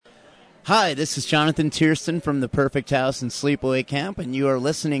Hi, this is Jonathan Tiersten from the Perfect House and Sleepaway Camp, and you are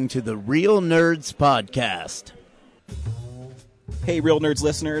listening to the Real Nerds Podcast. Hey, Real Nerds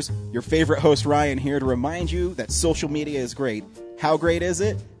listeners, your favorite host Ryan here to remind you that social media is great. How great is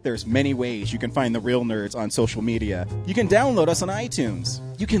it? There's many ways you can find the Real Nerds on social media. You can download us on iTunes.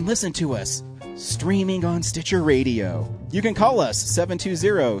 You can listen to us streaming on Stitcher Radio. You can call us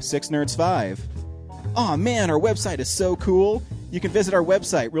 720-6nerds5. Aw man, our website is so cool. You can visit our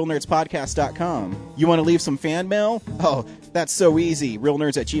website, realnerdspodcast.com. You want to leave some fan mail? Oh, that's so easy,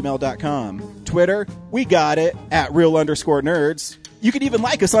 realnerds@gmail.com. Twitter? We got it, @real_nerds. You can even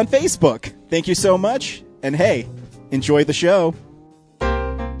like us on Facebook. Thank you so much, and hey, enjoy the show.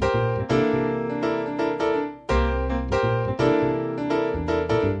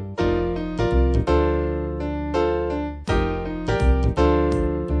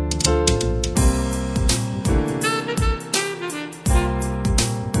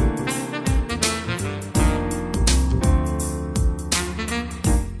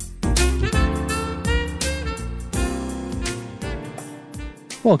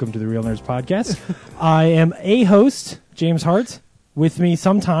 Welcome to the Real Nerds Podcast. I am a host, James Hart. With me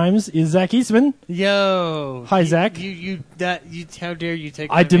sometimes is Zach Eastman. Yo. Hi, Zach. How dare you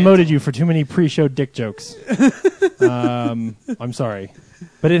take I my demoted mantle? you for too many pre-show dick jokes. I'm sorry.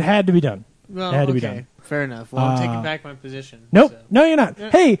 But it had to be done. Well, it had to be okay. done. Fair enough. Well, I'm taking back my position. Nope. So. No, you're not.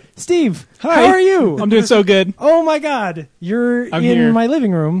 Yeah. Hey, Steve. Hi. How are you? I'm doing so good. Oh, my God. You're I'm in here. my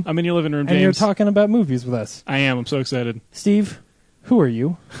living room. I'm in your living room, James. And you're talking about movies with us. I am. I'm so excited. Steve, who are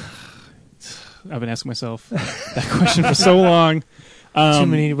you? I've been asking myself that question for so long. Too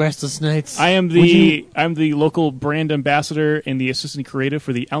many restless nights. I'm the local brand ambassador and the assistant creative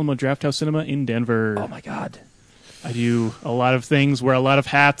for the Alamo Drafthouse Cinema in Denver. Oh, my God. I do a lot of things, wear a lot of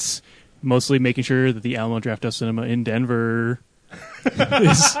hats, mostly making sure that the Alamo Drafthouse Cinema in Denver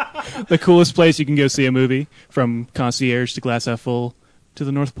is the coolest place you can go see a movie, from concierge to glass half full to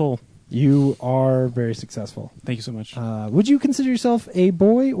the North Pole. You are very successful. Thank you so much. Would you consider yourself a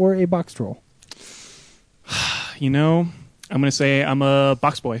boy or a box troll? You know, I'm going to say I'm a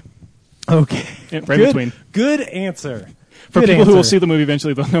box boy. Okay. Right between. Good answer. For Good people who will answer. see the movie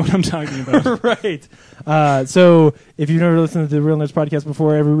eventually, they'll know what I'm talking about. Right. So, if you've never listened to the Real Nerds Podcast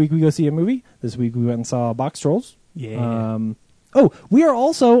before, every week we go see a movie. This week we went and saw Box Trolls. Yeah. We are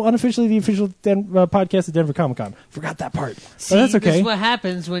also unofficially the official podcast at Denver Comic Con. Forgot that part. See, But that's this okay. is what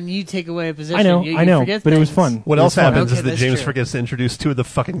happens when you take away a position. I know, You I know, forget but it was things. fun. What It else was fun. happens Okay, is that that's James true. forgets to introduce two of the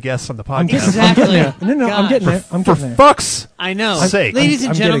fucking guests on the I'm podcast. getting, Exactly. I'm getting there. No, I'm God. getting there. I'm For getting there. fuck's I know. sake. Ladies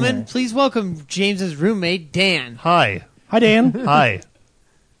and I'm getting gentlemen, there. please welcome James's roommate, Dan. Hi. Hi, Dan. Hi.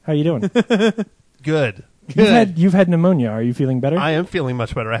 How you doing? Good. You've had pneumonia. Are you feeling better? I am feeling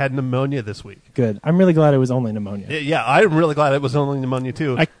much better. I had pneumonia this week. Good. I'm really glad it was only pneumonia. Yeah, I'm really glad it was only pneumonia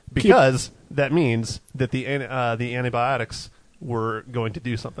too, I because that means that the antibiotics were going to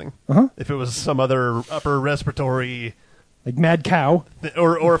do something. Uh-huh. If it was some other upper respiratory, Like mad cow.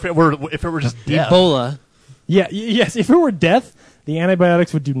 or if it were just death. Ebola. Yeah. Yes. If it were death, the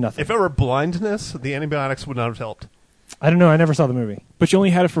antibiotics would do nothing. If it were blindness, the antibiotics would not have helped. I don't know. I never saw the movie. But you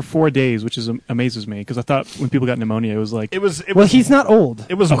only had it for 4 days, which amazes me, because I thought when people got pneumonia, it was like... It was. Well, he's not old.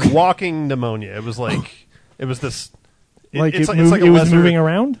 It was walking pneumonia. It was like it was this. It a was lesser- moving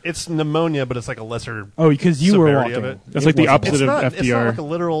around? It's pneumonia, but it's like a lesser. Oh, because you were severity walking. of it. That's like the wasn't. opposite It's of not. FDR. It's not like a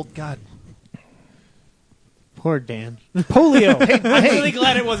literal. God. Poor Dan. Polio. I'm really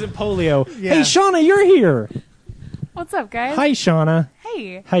glad it wasn't polio. Yeah. Hey, Shauna, you're here. What's up, guys? Hi, Shauna.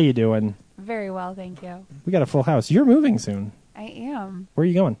 Hey. How you doing? Very well, thank you. We got a full house. You're moving soon. I am. Where are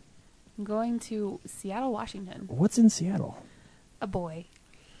you going? I'm going to Seattle, Washington. What's in Seattle? A boy.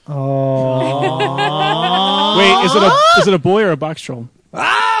 Oh. Wait, is it a boy or a box troll?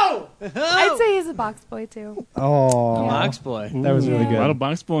 I'd say he's a box boy, too. Oh. Box boy. That was really Yeah. A lot good. of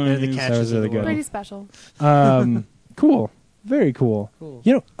box boys. They're the That was really good. Pretty special. Cool. Very cool. Cool.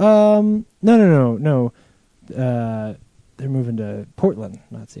 You know, no. They're moving to Portland,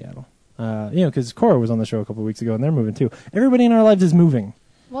 not Seattle. Because Cora was on the show a couple of weeks ago, and they're moving too. Everybody in our lives is moving.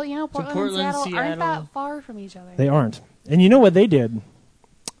 Well, you know, Portland, Portland, and Seattle aren't Seattle. that far from each other. They aren't. And you know what they did?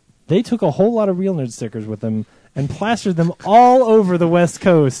 They took a whole lot of Real Nerd stickers with them and plastered them all over the West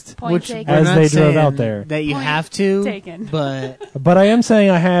Coast. Point Which taken. As we're they not drove saying out there. that you Point have to, taken. but But I am saying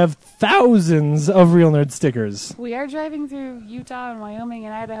I have thousands of Real Nerd stickers. We are driving through Utah and Wyoming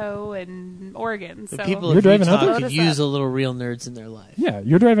and Idaho and Oregon. the So people You're of driving out Utah there? could Load us use up. a little real nerds in their life. Yeah,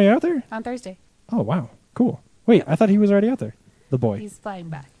 you're driving out there? on Thursday, Oh, wow. Cool. Wait, I thought he was already out there. The boy. he's flying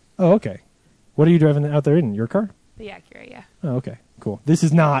back. Oh, okay. What are you driving out there in? Your car? The Acura, yeah. Oh, okay. Cool. This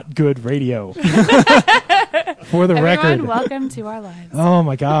is not good radio. For the Everyone, record. welcome to our lives. Oh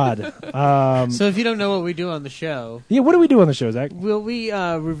my God. So if you don't know what we do on the show, Yeah, what do we do on the show, Zach? we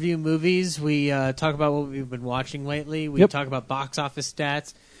review movies. We talk about what we've been watching lately. We Yep. talk about box office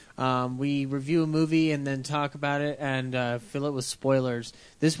stats. We review a movie and then talk about it and fill it with spoilers.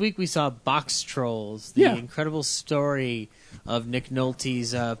 This week we saw Box Trolls, the Yeah. incredible story of Nick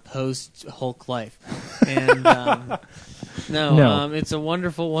Nolte's post-Hulk life. And No. it's a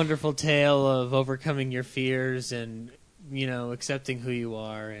wonderful, wonderful tale of overcoming your fears and, accepting who you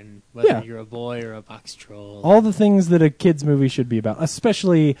are and whether Yeah. you're a boy or a box troll. All the things that a kids movie should be about,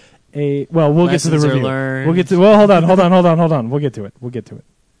 especially we'll get to the Lessons are review. learned. We'll get to hold on. We'll get to it.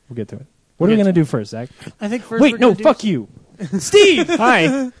 What are we going to do first, Zach? I think first Wait, we're no, gonna do- fuck you. Steve!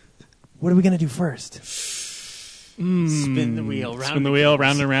 Hi. What are we going to do first? Spin the wheel. Round Spin the it wheel, goes.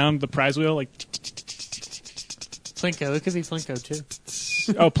 round and round, the prize wheel, like, Plinko. It could be Plinko,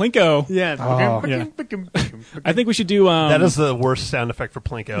 too. oh, Plinko. Yeah. Oh. Yeah. I think we should do, That is the worst sound effect for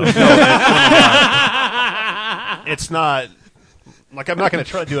Plinko. It's not. Like, I'm not going to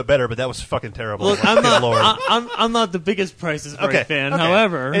try to do it better, but that was fucking terrible. Look, Like, I'm good not. Lord. I'm not the biggest Price is Right fan. okay.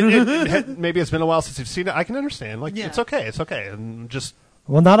 However, Maybe it's been a while since you've seen it. I can understand. Like, Yeah. it's okay. And just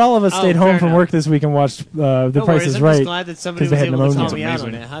Well, not all of us stayed Oh, home fair from enough. work this week and watched The no Price worries. is I'm Right. just glad that somebody 'cause they was had able to pneumonia. call me out on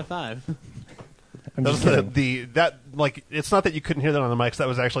Amazing. it. High five. I'm that just was kidding. it's not that you couldn't hear that on the mics. That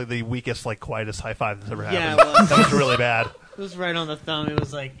was actually the weakest, like, quietest high five that's ever happened. Yeah, it was. That was really bad. It was right on the thumb. It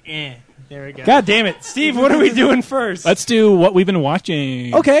was like, eh. There we go. God damn it. Steve, what are we doing first? let's do what we've been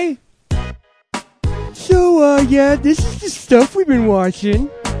watching. Okay. So, this is the stuff we've been watching.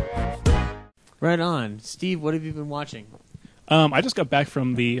 Right on. Steve, what have you been watching? I just got back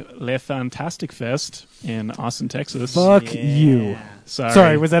from the Le Fantastic Fest in Austin, Texas. Fuck Yeah. you.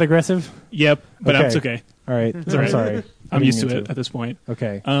 Sorry. Was that aggressive? Yep, but Okay. it's okay. All right. all I'm right. sorry. I I'm didn't used to mean it at this point.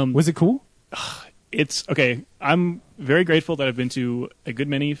 Okay. Was Was it cool? It's okay. I'm very grateful that I've been to a good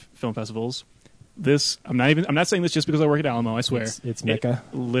many film festivals. I'm not saying this just because I work at Alamo, I swear. It's Mecca.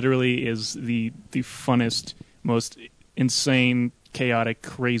 It literally is the funnest, most insane, chaotic,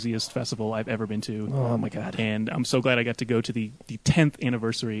 craziest festival I've ever been to. Oh my God. And I'm so glad I got to go to the 10th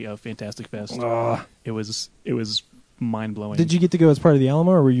anniversary of Fantastic Fest. Oh. It was mind blowing. Did you get to go as part of the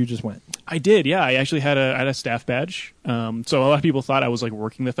Alamo, or were you just went? I did, yeah. I actually had a staff badge. So a lot of people thought I was like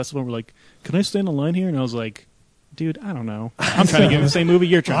working the festival and were like, "Can I stand in line here?" And I was like, "Dude, I don't know. I'm trying to get in the same movie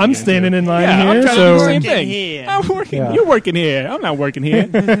you're trying I'm to get standing into." in line yeah, here, I'm trying so to do the same Working thing. here. I'm working. Yeah. You're working here. I'm not working here.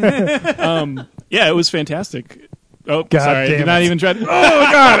 Yeah, it was fantastic. Oh, God sorry. I damn did not it. even try to. Oh,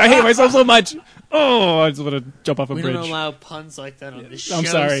 God. I hate myself so much. Oh, I just want to jump off a We bridge. don't allow puns like that on this show. I'm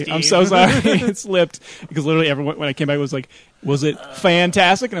sorry. I'm Steve. so sorry. It slipped because literally everyone when I came back was like, "Was it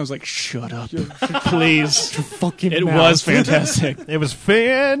fantastic?" And I was like, "Shut up, please." Fucking It was fantastic, It was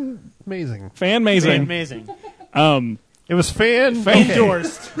amazing. amazing. Amazing. It was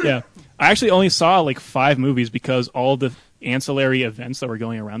Endorsed. Yeah, I actually only saw like 5 movies because all the ancillary events that were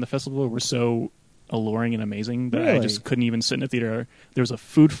going around the festival were so alluring and amazing that I Really? just couldn't even sit in a theater. There was a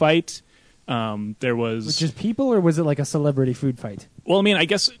food fight. There was Just people, or was it like a celebrity food fight? Well, I mean, I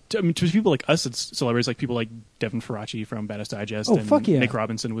guess to people like us, it's celebrities like people like Devin Faraci from Badass Digest, Oh, and fuck yeah. Nick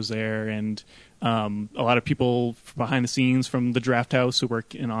Robinson was there, and a lot of people behind the scenes from the Draft House who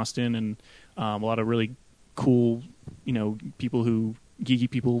work in Austin, and a lot of really cool, people who geeky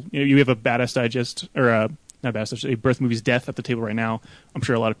people. You have a Badass Digest or not Badass Digest, a Birth Movies Death at the table right now. I'm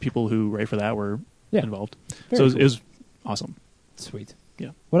sure a lot of people who write for that were Yeah. involved. Very So cool. it was awesome. Sweet. Yeah.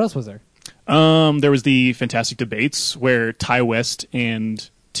 What else was there? There was the Fantastic Debates where Ty West and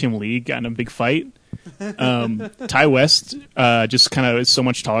Tim Lee got in a big fight. Ty West just kind of is so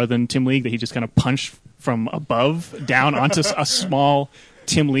much taller than Tim Lee that he just kind of punched from above down onto a small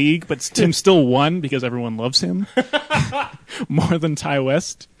Tim Lee, but Tim still won because everyone loves him more than Ty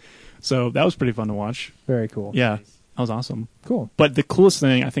West. So that was pretty fun to watch. Very cool. Yeah, that was awesome. Cool. But the coolest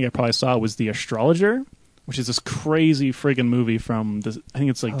thing I think I probably saw was The Astrologer, which is this crazy friggin' movie from I think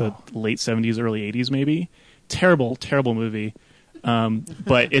it's like the late 70s, early 80s maybe. Terrible, terrible movie.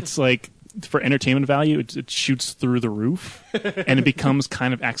 But it's like, for entertainment value, it shoots through the roof, and it becomes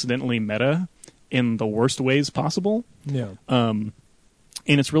kind of accidentally meta in the worst ways possible. Yeah.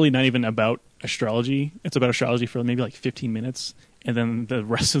 And it's really not even about astrology. It's about astrology for maybe like 15 minutes, and then the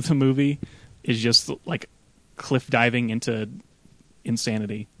rest of the movie is just like cliff diving into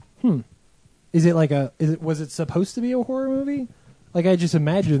insanity. Is it like was it supposed to be a horror movie? Like, I just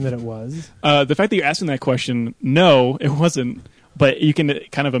imagined that it was. The fact that you're asking that question, no, it wasn't. But you can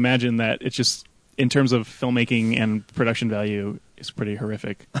kind of imagine that it's just, in terms of filmmaking and production value, it's pretty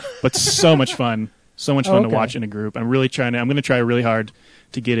horrific. But so much fun. So much fun to okay. watch in a group. I'm going to try really hard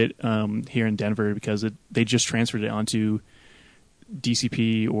to get it here in Denver because they just transferred it onto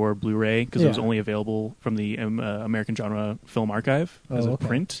DCP or Blu-ray because it was only available from the American Genre Film Archive as a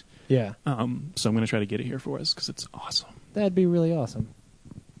print. Yeah. So I'm going to try to get it here for us because it's awesome. That'd be really awesome.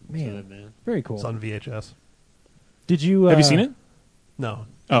 Man, Good, man. very cool. It's on VHS. Did you Have you seen it? No.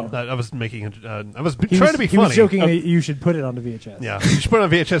 Oh. I was making I was He trying to be he funny. was joking that you should put it onto VHS. Yeah, you should put it on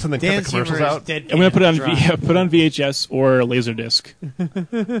VHS and then cut Dan's the commercials humor is out. dead I'm going to put it on dry. put on VHS or Laserdisc.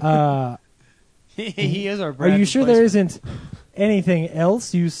 He is our Are Brad you sure there replacement. isn't anything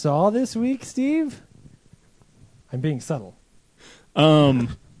else you saw this week, Steve? I'm being subtle.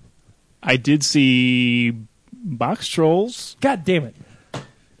 I did see Box Trolls. God damn it.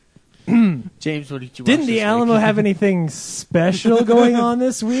 James, what did you watch Didn't the this Alamo week? have anything special going on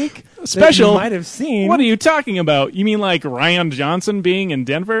this week? Special? That you might have seen. What are you talking about? You mean like Ryan Johnson being in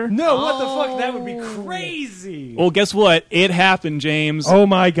Denver? No, what the fuck? That would be crazy. Well, guess what? It happened, James. Oh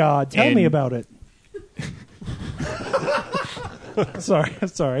my God. Tell me And- about it.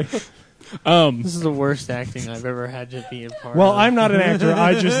 sorry. This is the worst acting I've ever had to be a part Well, of. I'm not an actor.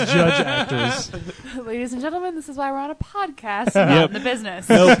 I just judge actors. Ladies and gentlemen, this is why we're on a podcast and not in the business.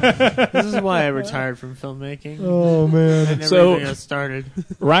 This is why I retired from filmmaking. Oh, man. I never So- even got started.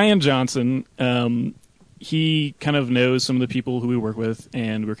 Ryan Johnson, he kind of knows some of the people who we work with,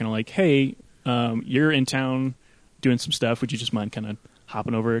 and we're kind of like, hey, you're in town doing some stuff. Would you just mind kind of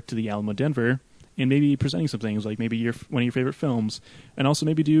hopping over to the Alamo Denver and maybe presenting some things, like maybe one of your favorite films, and also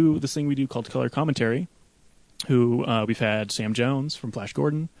maybe do this thing we do called Color Commentary, who we've had Sam Jones from Flash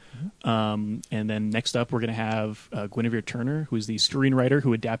Gordon. And then next up, we're going to have Guinevere Turner, who is the screenwriter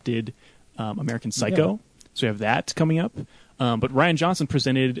who adapted American Psycho. Yeah. So we have that coming up. But Ryan Johnson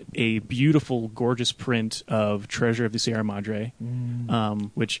presented a beautiful, gorgeous print of Treasure of the Sierra Madre,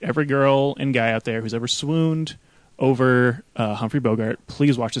 which every girl and guy out there who's ever swooned over Humphrey Bogart,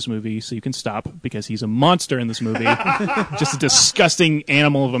 please watch this movie so you can stop, because he's a monster in this movie. Just a disgusting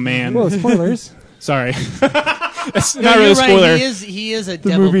animal of a man. Whoa, spoilers. Sorry. It's No, not really you're a right. spoiler. He is a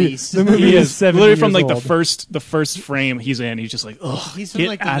devil beast. The movie He is is 7 literally from years like old. the first frame he's in. He's just like, ugh, He's from get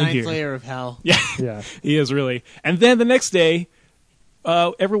like the outta ninth here. layer of hell. Yeah, Yeah. he is really. And then the next day,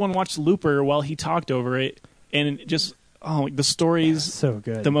 everyone watched Looper while he talked over it, and just the stories, So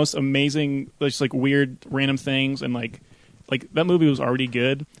good. the most amazing, just like weird, random things, and like that movie was already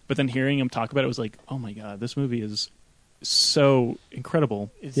good, but then hearing him talk about it was like, oh my god, this movie is so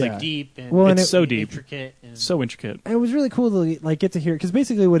incredible. It's Yeah. like deep and Well, and It's so deep, intricate. And so intricate. And it was really cool to like get to hear, because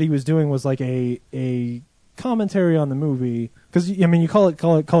basically what he was doing was like a commentary on the movie. Because I mean, you call it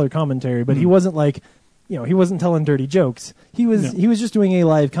color commentary, but he wasn't like, he wasn't telling dirty jokes. He was just doing a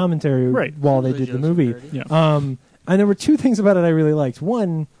live commentary Right. while they Some of did the jokes were movie. dirty. Yeah. And there were two things about it I really liked.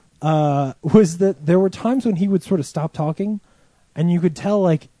 One was that there were times when he would sort of stop talking, and you could tell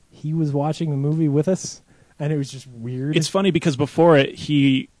like he was watching the movie with us, and it was just weird. It's funny because before it,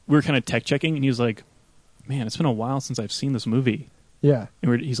 we were kind of tech checking, and he was like, "Man, it's been a while since I've seen this movie." yeah,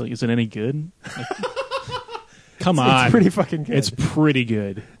 And he's like, "Is it any good?" Like, come It's on, pretty fucking good. It's pretty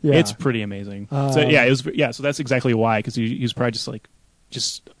good. Yeah. It's pretty amazing. So yeah, it was. Yeah, so that's exactly why, because he was probably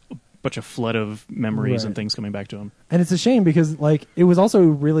just a bunch of flood of memories and Right. things coming back to him. And it's a shame because like it was also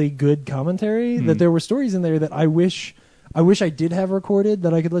really good commentary, that there were stories in there that I wish I did have recorded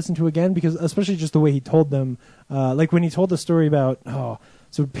that I could listen to again, because especially just the way he told them, like when he told the story about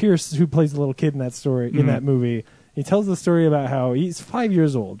so Pierce, who plays the little kid in that story in that movie, he tells the story about how he's 5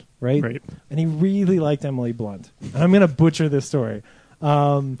 years old, right? Right. And he really liked Emily Blunt. And I'm going to butcher this story.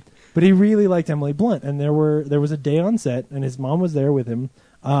 But he really liked Emily Blunt, and there was a day on set, and his mom was there with him,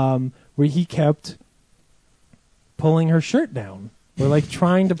 where he kept pulling her shirt down, or like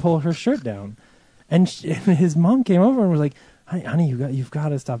trying to pull her shirt down, and his mom came over and was like, "Honey, you've got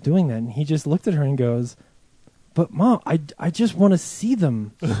to stop doing that." And he just looked at her and goes, "But Mom, I just want to see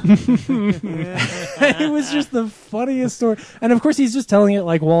them." It was just the funniest story, and of course he's just telling it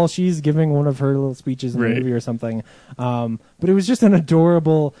like while she's giving one of her little speeches in the Right. movie or something. But it was just an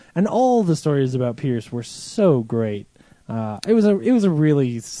adorable, and all the stories about Pierce were so great. It was a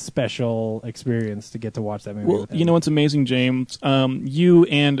really special experience to get to watch that movie. Well, with him. you know what's amazing, James? You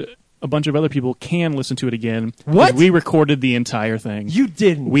and a bunch of other people can listen to it again. 'Cause What? We recorded the entire thing. You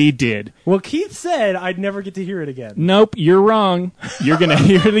didn't. We did. Well, Keith said I'd never get to hear it again. Nope, you're wrong. You're going to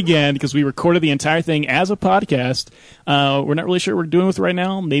hear it again because we recorded the entire thing as a podcast. We're not really sure what we're doing with it right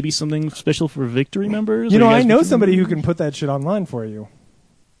now. Maybe something special for Victory members. You know, Are I guys know Victory somebody who members? can put that shit online for you.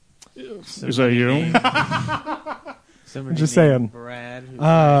 Is that you? Somebody Just named saying. Brad, who's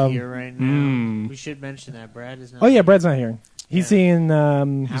not here right now. mm. We should mention that Brad is not. Oh yeah, here. Brad's not here. He's seeing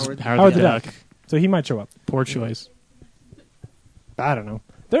Howard Howard the Duck. So he might show up. Poor choice. I don't know.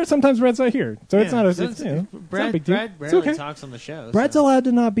 There are sometimes Brad's not here, so it's not a, so it's, you know, it's not a Brad, big deal. Brad It's rarely okay. talks on the show. Brad's so. allowed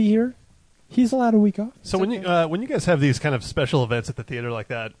to not be here. He's allowed a week off. So when you guys have these kind of special events at the theater like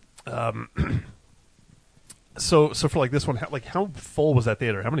that, so for like this one, how full was that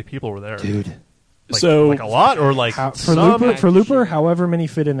theater? How many people were there, Dude. Like, So- like a lot, or like For some? Looper, however many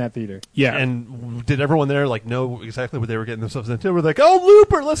fit in that theater. Yeah. And did everyone there like know exactly what they were getting themselves into? Were they like, "Oh,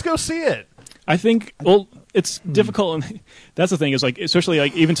 Looper, let's go see it." I think, well, it's difficult. And that's the thing is, like, especially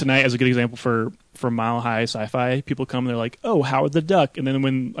like even tonight as a good example for Mile High Sci-Fi, people come and they're like, "Oh, Howard the Duck," and then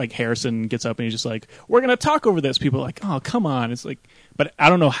when like Harrison gets up and he's just like, "We're gonna talk over this," people are like, "Oh, come on!" It's like, but I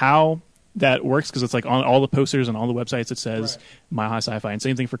don't know how that works because it's like on all the posters and all the websites it says Mile High Sci-Fi, and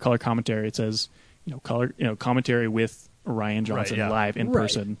same thing for color commentary. It says commentary with Ryan Johnson Right, yeah. live in Right.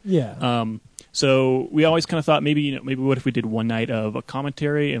 person. Yeah. So we always kind of thought maybe what if we did one night of a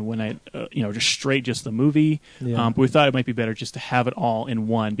commentary and one night just straight just the movie. Yeah. But we thought it might be better just to have it all in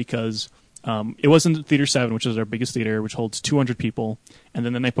one because it wasn't Theater 7, which is our biggest theater, which holds 200 people, and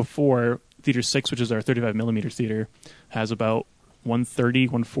then the night before Theater 6, which is our 35 millimeter theater, has about 130,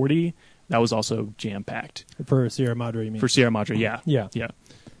 140. That was also jam packed For Sierra Madre, you mean? for Sierra Madre. Yeah, Yeah.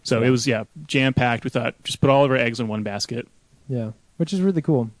 So it was jam packed. We thought just put all of our eggs in one basket. Yeah, which is really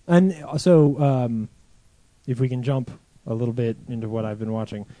cool. And so, if we can jump a little bit into what I've been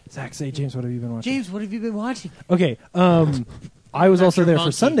watching. Zach, say, James, what have you been watching? James, what have you been watching? Okay, I was also there for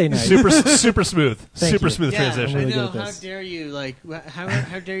monkey. Sunday night. Super smooth, Thank super you. smooth transition. really I know. good at How this. dare you? Like,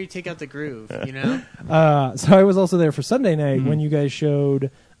 how dare you take out the groove? You know? So I was also there for Sunday night when you guys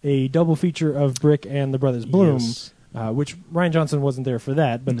showed a double feature of Brick and the Brothers Bloom, Yes. which Ryan Johnson wasn't there for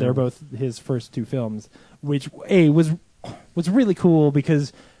that, but No. they're both his first two films, which was really cool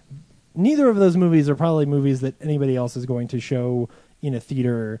because neither of those movies are probably movies that anybody else is going to show in a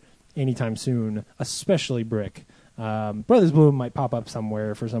theater anytime soon, especially Brick. Brothers Bloom might pop up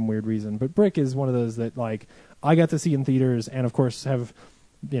somewhere for some weird reason, but Brick is one of those that like I got to see in theaters, and of course have,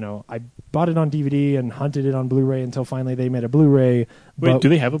 I bought it on DVD and hunted it on Blu-ray until finally they made a Blu-ray. Wait, but do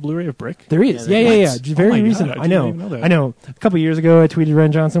they have a Bluray of Brick? there is, Yeah, yeah. What? Very Oh my recent. God, I I know, didn't even know that. I know. A couple years ago, I tweeted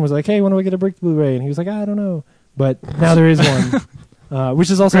Ryan Johnson was like, "Hey, when do I get a Brick Blu-ray?" And he was like, "I don't know," but now there is one. Which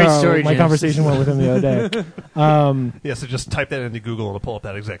is also Great how story, my James. conversation went with him the other day. Yeah, so just type that into Google and it'll pull up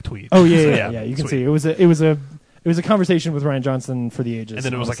that exact tweet. Oh So, yeah. You can sweet. see it was a conversation with Ryan Johnson for the ages. And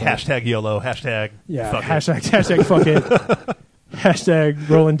then it was like honestly. hashtag YOLO, hashtag fuck it. hashtag fuck it, hashtag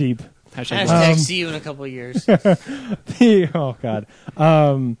rolling deep. Hashtag see you in a couple of years. Oh God.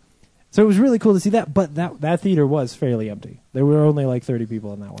 So it was really cool to see that, but that theater was fairly empty. There were only like 30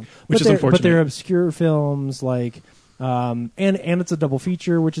 people in that one, Which is But unfortunate. they're obscure films, like, and it's a double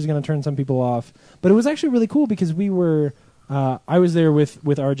feature, which is going to turn some people off. But it was actually really cool because we were, I was there with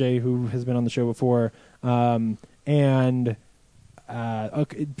RJ, who has been on the show before, and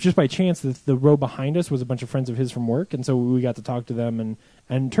just by chance, the row behind us was a bunch of friends of his from work, and so we got to talk to them, and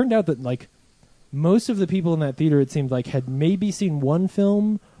it turned out that like most of the people in that theater, it seemed like, had maybe seen one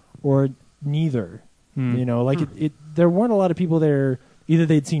film or neither. There weren't a lot of people there. Either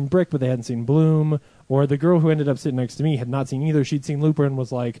they'd seen Brick, but they hadn't seen Bloom, or the girl who ended up sitting next to me had not seen either. She'd seen Looper and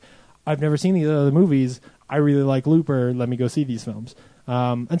was like, "I've never seen these other movies. I really like Looper. Let me go see these films."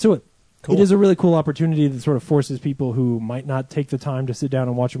 And so it is a really cool opportunity that sort of forces people who might not take the time to sit down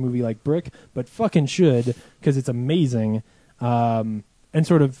and watch a movie like Brick, but fucking should, because it's amazing, and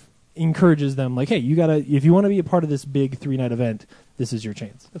sort of encourages them like, hey, if you want to be a part of this big 3-night event, this is your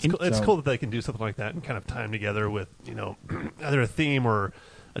chance. It's cool. It's So- cool that they can do something like that and kind of tie them together with, either a theme or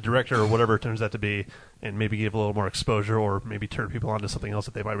a director or whatever it turns out to be, and maybe give a little more exposure or maybe turn people onto something else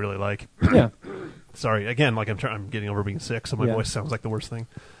that they might really like. Yeah. Sorry, again, like I'm getting over being sick, so my Yeah. voice sounds like the worst thing.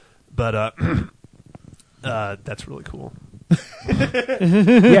 But that's really cool.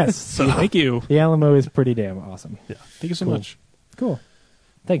 Yes. Thank you. The Alamo is pretty damn awesome. Thank you so Cool. much. Cool.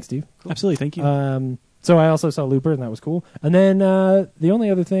 Thanks, Steve. Absolutely. Thank you. So I also saw Looper, and that was cool. And then the only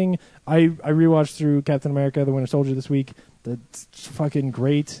other thing, I rewatched through Captain America: The Winter Soldier this week. That's fucking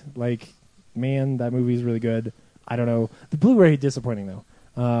great. Like, man, that movie is really good. I don't know. The Blu-ray disappointing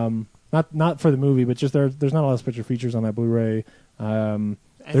though. Not for the movie, but just there's not a lot of special features on that Blu-ray.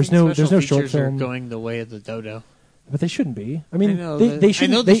 There's no short features are film. going the way of the dodo. But they shouldn't be. I mean, I know they that-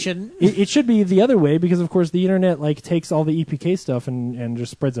 shouldn't. I know they shouldn't. It should be the other way because, of course, the internet like takes all the EPK stuff and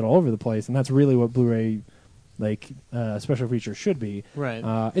just spreads it all over the place, and that's really what Blu-ray special features should be.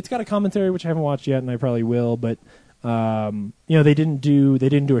 Right. It's got a commentary which I haven't watched yet, and I probably will. But they didn't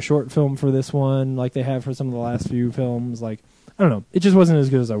do a short film for this one like they have for some of the last few films. Like, I don't know. It just wasn't as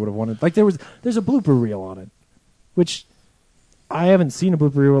good as I would have wanted. Like there's a blooper reel on it, which I haven't seen a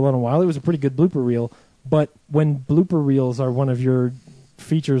blooper reel in a while. It was a pretty good blooper reel, but when blooper reels are one of your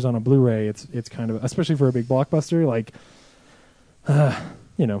features on a Blu-ray, it's kind of, especially for a big blockbuster, like,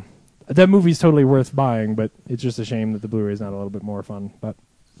 you know, that movie's totally worth buying, but it's just a shame that the Blu-ray is not a little bit more fun. But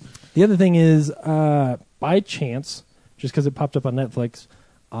the other thing is, by chance, just because it popped up on Netflix,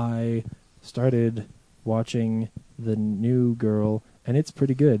 I started watching The New Girl, and it's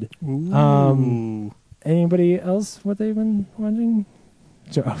pretty good. Anybody else what they've been watching?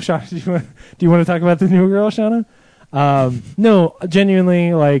 Shauna, do you want to talk about The New Girl, Shauna? No,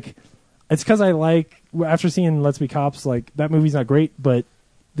 genuinely, like, it's because I like, after seeing Let's Be Cops, like, that movie's not great, but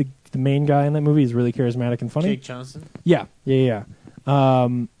the main guy in that movie is really charismatic and funny. Jake Johnson? Yeah.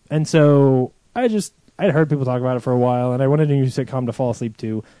 And so I'd heard people talk about it for a while, and I wanted a new sitcom to fall asleep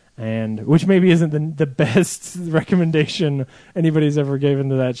to, and which maybe isn't the best recommendation anybody's ever given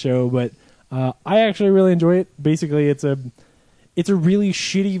to that show, but I actually really enjoy it. Basically, it's a really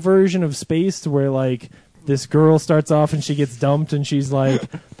shitty version of Spaced, where like this girl starts off and she gets dumped, and she's like,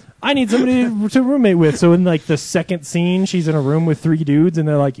 I need somebody to roommate with. So in like the second scene, she's in a room with 3 dudes, and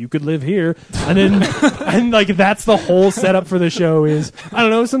they're like, "You could live here." And then, and like that's the whole setup for the show is, I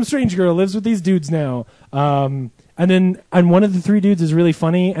don't know, some strange girl lives with these dudes now. And one of the 3 dudes is really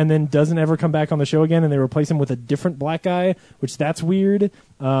funny, and then doesn't ever come back on the show again, and they replace him with a different black guy, which that's weird.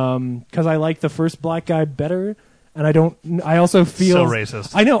 Because I like the first black guy better. And I also feel so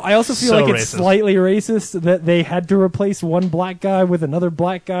racist. I know. I also feel So like it's racist. slightly racist that they had to replace one black guy with another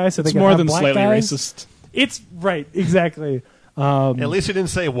black guy, so they It's could more have than black slightly guys. racist. It's right, exactly. At least you didn't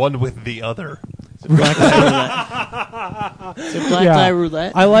say one with the other. Black guy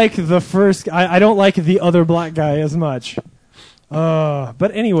roulette? I like the first. I don't like the other black guy as much.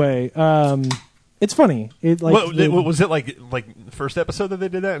 But anyway, it's funny. It like Was it like first episode that they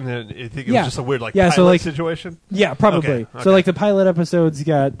did that, and then I think it Yeah. was just a weird like Yeah, pilot so, like- situation. Yeah, probably. Okay. So like the pilot episodes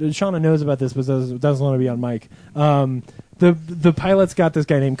got Shauna knows about this, but doesn't want to be on mic. The pilot's got this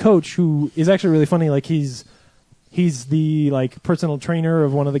guy named Coach who is actually really funny. Like he's the like personal trainer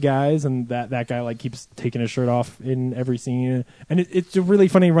of one of the guys, and that guy like keeps taking his shirt off in every scene, and it's a really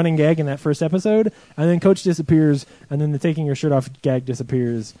funny running gag in that first episode. And then Coach disappears, and then the taking your shirt off gag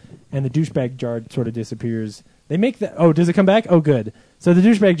disappears, and the douchebag jar sort of disappears. They make that. Oh, does it come back? Oh, good. So the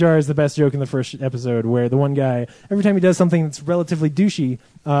douchebag jar is the best joke in the first episode, where the one guy, every time he does something that's relatively douchey,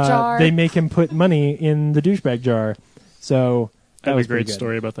 they make him put money in the douchebag jar. So I have a was great pretty good.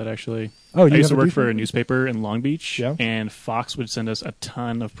 story about that, actually. Oh, you I used have to a work for a douchebag? newspaper in Long Beach, Yeah. and Fox would send us a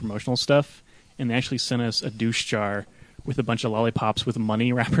ton of promotional stuff, and they actually sent us a douche jar with a bunch of lollipops with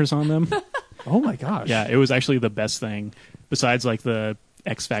money wrappers on them. Oh my gosh! Yeah, it was actually the best thing, besides like the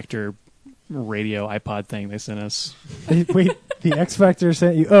X Factor radio iPod thing they sent us. Wait, the X Factor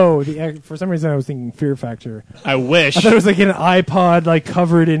sent you? Oh, for some reason I was thinking Fear Factor. I wish. I thought it was like an iPod, like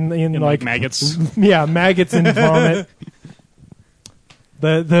covered in like maggots. Yeah, maggots and vomit.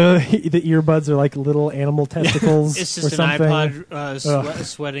 The earbuds are like little animal testicles It's or just an something. iPod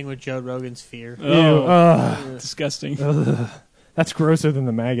sweating with Joe Rogan's fear. Oh, disgusting. That's grosser than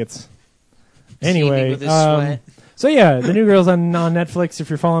the maggots. Teeming Anyway, with his sweat. so yeah, The New Girl's on Netflix.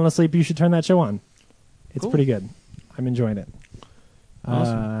 If you're falling asleep, you should turn that show on. It's Cool. pretty good. I'm enjoying it.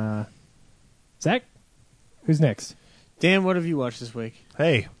 Awesome. Zach, who's next? Dan, what have you watched this week?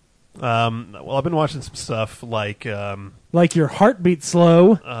 Hey, well, I've been watching some stuff like Like your heartbeat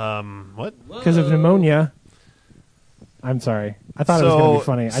slow what? because of pneumonia. I'm sorry. I thought it was going to be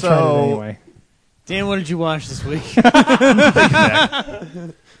funny. I tried it anyway. Dan, what did you watch this week?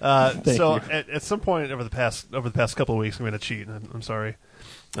 Thank So you. at some point over the past couple of weeks, I'm going to cheat. I'm sorry.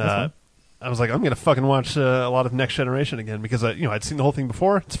 I was like, I'm going to fucking watch a lot of Next Generation again because I'd seen the whole thing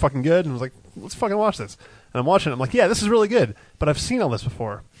before. It's fucking good, and I was like, let's fucking watch this. And I'm watching it. I'm like, yeah, this is really good, but I've seen all this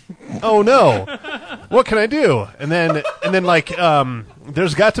before. Oh no, what can I do? And then like,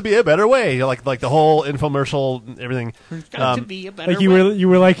 there's got to be a better way. Like the whole infomercial, everything. There's got to be a better Like you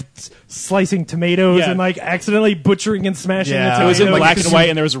were like slicing tomatoes Yeah. and like accidentally butchering and smashing Yeah. the It was in tomato. black and white,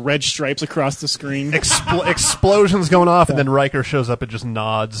 and there was red stripes across the screen. Explosions going off, and then Riker shows up and just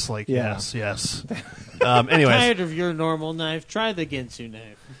nods like, Yeah. yes. Anyways, Tired of your normal knife? Try the Ginsu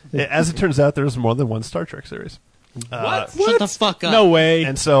knife. as it turns out, there's more than one Star Trek series. What? Shut the fuck up. No way.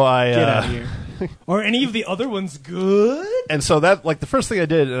 And so I Get out of here. Are any of the other ones good? and so that like the first thing I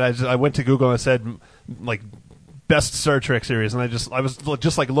did, and I went to Google and I said like best Star Trek series, and I was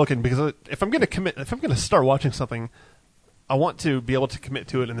just like looking because if I'm going to start watching something, I want to be able to commit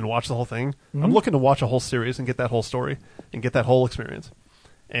to it and then watch the whole thing. Mm-hmm. I'm looking to watch a whole series and get that whole story and get that whole experience.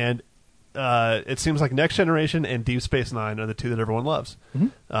 And it seems like Next Generation and Deep Space Nine are the two that everyone loves.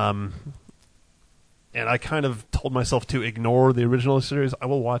 Mm-hmm. and I kind of told myself to ignore the original series. I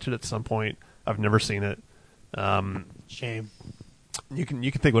will watch it at some point. I've never seen it. Shame. You can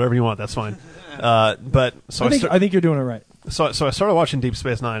think whatever you want. That's fine. But so I think you're doing it right. So I started watching Deep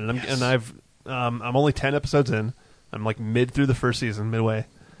Space Nine, I'm only 10 episodes in. I'm like mid through the first season, midway.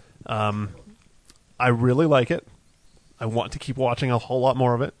 I really like it. I want to keep watching a whole lot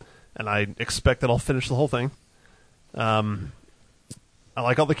more of it, and I expect that I'll finish the whole thing. I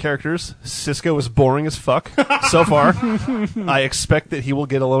like all the characters. Sisko is boring as fuck so far. I expect that he will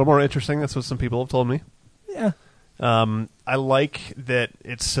get a little more interesting. That's what some people have told me. Yeah. I like that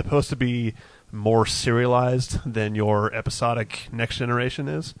it's supposed to be more serialized than your episodic Next Generation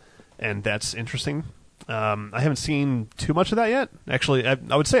is, and that's interesting. I haven't seen too much of that yet. Actually, I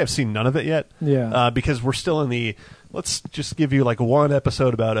would say I've seen none of it yet. Yeah. Because we're still in the, let's just give you like one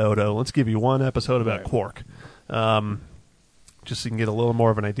episode about Odo. Let's give you one episode about Quark. Just so you can get a little more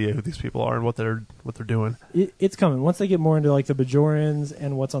of an idea who these people are and what they're doing. It's coming. Once they get more into like the Bajorans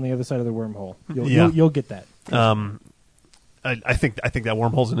and what's on the other side of the wormhole, you'll get that. I think that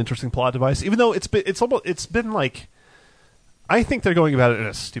wormhole's an interesting plot device, even though it's been like, I think they're going about it in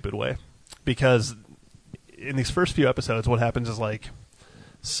a stupid way, because in these first few episodes, what happens is like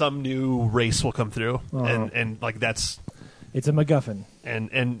some new race will come through, and like it's a MacGuffin.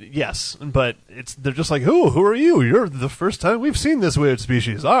 And yes, but they're just like, who are you? You're the first time we've seen this weird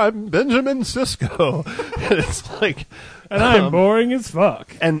species. I'm Benjamin Sisko. And it's like, and I'm boring as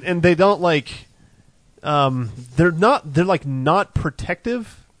fuck. And they don't like, they're not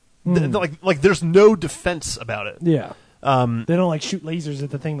protective. Like there's no defense about it. Yeah. They don't like shoot lasers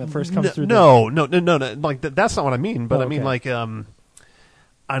at the thing that first comes through. No. Like that's not what I mean. But I mean, like,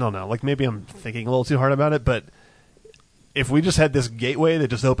 I don't know. Like maybe I'm thinking a little too hard about it. But if we just had this gateway that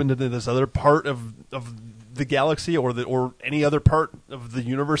just opened into this other part of the galaxy or any other part of the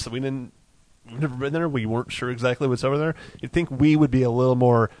universe that we've never been there, we weren't sure exactly what's over there, you'd think we would be a little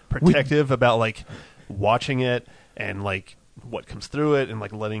more protective about like watching it and like what comes through it and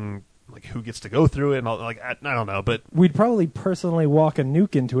like letting like who gets to go through it and all, like I don't know, but we'd probably personally walk a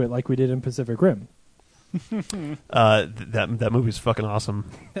nuke into it like we did in Pacific Rim. That movie's fucking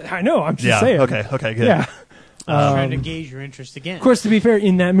awesome. I know. I'm just saying. Okay, good. Yeah. Trying to gauge your interest again. Of course, to be fair,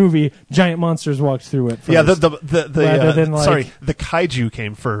 in that movie, giant monsters walked through it first. Yeah, the kaiju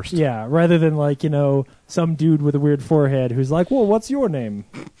came first. Yeah, rather than like, some dude with a weird forehead who's like, well, what's your name?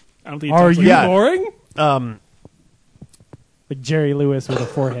 I don't think Are you boring? Like Jerry Lewis with a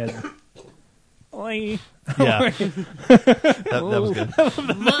forehead. Oi. Yeah. that was good.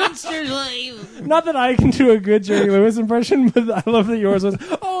 Monsters live. Not that I can do a good Jerry Lewis impression, but I love that yours was,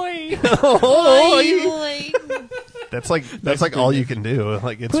 oi. Oi. That's like all you can do.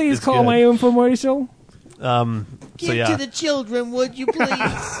 Like please it's call good. my infomercial. Get to the children, would you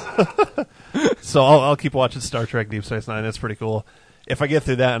please? So I'll keep watching Star Trek Deep Space Nine. That's pretty cool. If I get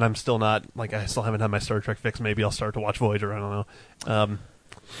through that and I'm still not, like, I still haven't had my Star Trek fix, maybe I'll start to watch Voyager. I don't know.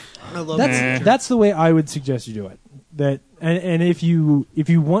 That's the way I would suggest you do it. That and if you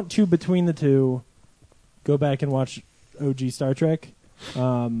want to between the two, go back and watch OG Star Trek.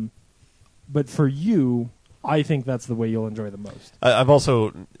 But for you, I think that's the way you'll enjoy the most. I've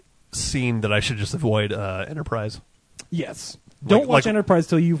also seen that I should just avoid Enterprise. Yes. Don't watch Enterprise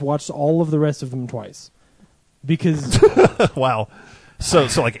till you've watched all of the rest of them twice. Because wow. So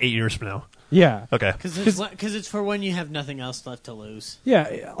like 8 years from now. Yeah. Okay. Because it's for when you have nothing else left to lose.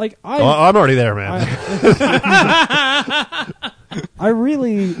 Yeah, like I'm already there, man. I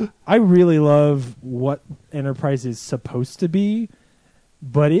really love what Enterprise is supposed to be,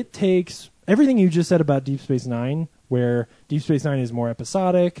 but it takes everything you just said about Deep Space Nine, where Deep Space Nine is more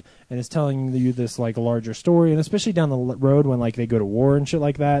episodic and is telling you this like larger story, and especially down the road when like they go to war and shit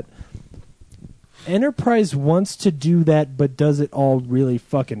like that. Enterprise wants to do that, but does it all really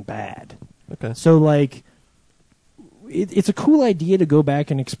fucking bad. Okay. So, like, it's a cool idea to go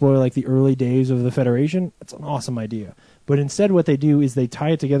back and explore, like, the early days of the Federation. It's an awesome idea. But instead what they do is they tie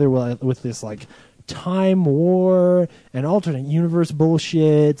it together with this, like, time war and alternate universe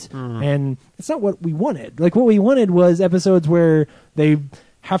bullshit. And it's not what we wanted. Like, what we wanted was episodes where they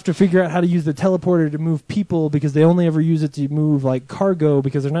have to figure out how to use the teleporter to move people because they only ever use it to move like cargo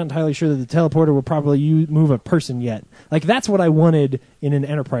because they're not entirely sure that the teleporter will probably move a person yet. Like that's what I wanted in an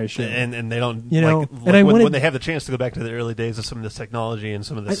Enterprise show. And they don't, when they have the chance to go back to the early days of some of this technology and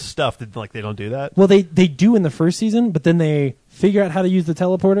some of this stuff, they don't do that. Well, they do in the first season, but then they figure out how to use the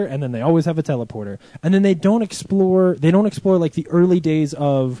teleporter, and then they always have a teleporter, and then they don't explore like the early days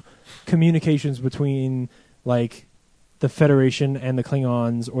of communications between like the Federation and the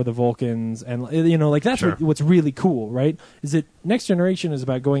Klingons or the Vulcans, and like that's Sure. what's really cool, right? Is that Next Generation is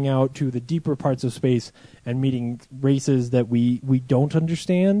about going out to the deeper parts of space and meeting races that we don't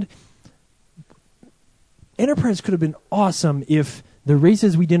understand. Enterprise could have been awesome if the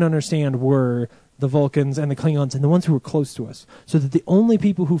races we didn't understand were the Vulcans and the Klingons and the ones who were close to us, so that the only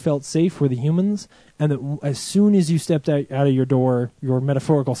people who felt safe were the humans, and that as soon as you stepped out of your door, your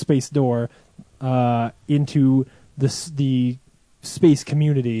metaphorical space door, into the space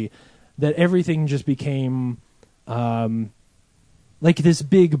community, that everything just became like this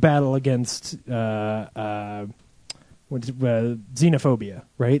big battle against xenophobia,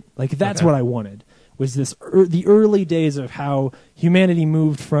 right? Like that's what I wanted, was this the early days of how humanity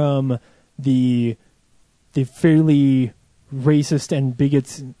moved from the fairly racist and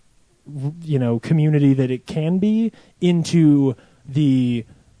bigots, community that it can be, into the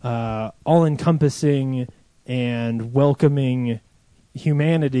all-encompassing and welcoming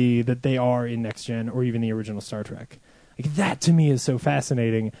humanity that they are in Next Gen or even the original Star Trek. Like that to me is so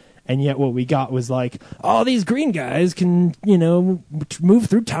fascinating, and yet what we got was like, oh, these green guys can move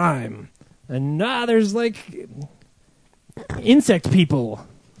through time, and there's like insect people.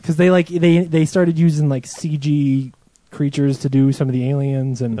 Because they started using like CG creatures to do some of the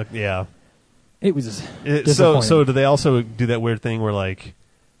aliens, and yeah, it was so do they also do that weird thing where like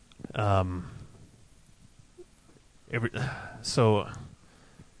God,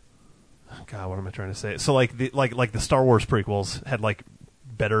 what am I trying to say? So like the Star Wars prequels had like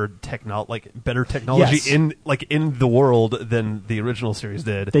better technology Yes. in the world than the original series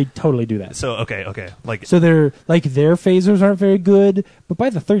did. They totally do that. So okay, like So their phasers aren't very good, but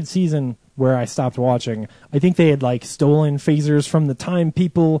by the third season, where I stopped watching, I think they had like stolen phasers from the Time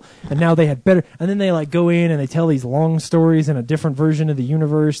people, and now they had better. And then they like go in and they tell these long stories in a different version of the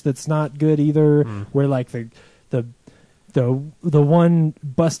universe that's not good either. Where like the one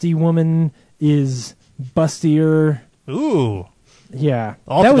busty woman is bustier. ooh, Yeah,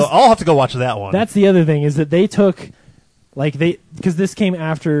 I'll have to go watch that one. That's the other thing, is that they took, because this came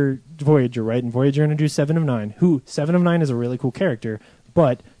after Voyager, right? And Voyager introduced Seven of Nine, who Seven of Nine is a really cool character,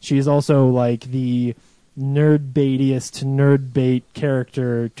 but she is also like the nerd baitiest nerd bait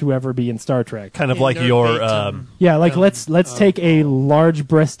character to ever be in Star Trek. kind of Yeah, like nerd your bait, Yeah, like let's take a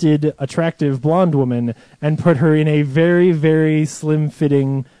large-breasted, attractive blonde woman and put her in a very, very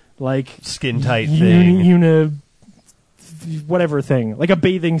slim-fitting, like skin tight thing. Whatever thing, like a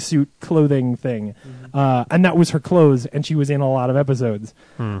bathing suit clothing thing, and that was her clothes, and she was in a lot of episodes,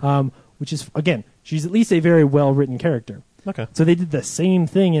 which is, again, she's at least a very well written character. Okay. So they did the same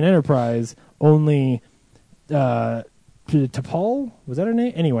thing in Enterprise, only T'Pol, was that her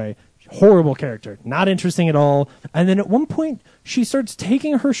name? Anyway, horrible character, not interesting at all. And then at one point, she starts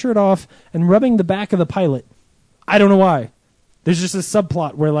taking her shirt off and rubbing the back of the pilot. I don't know why. There's just a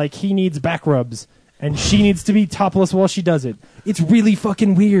subplot where like he needs back rubs, and she needs to be topless while she does it. It's really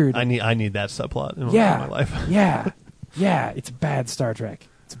fucking weird. I need that subplot in my life. Yeah. It's bad Star Trek.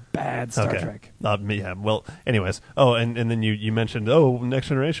 It's bad Star Trek. Yeah. Well, anyways. Oh, and then you mentioned, Next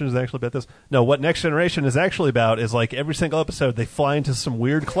Generation is actually about this. No, what Next Generation is actually about is like every single episode they fly into some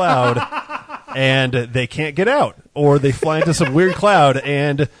weird cloud and they can't get out, or they fly into some weird cloud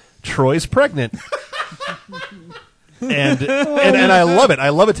and Troy's pregnant. And I love it. I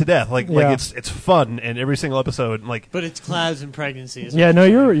love it to death. Like it's fun, and every single episode, like. But it's clouds and pregnancy. Yeah, no,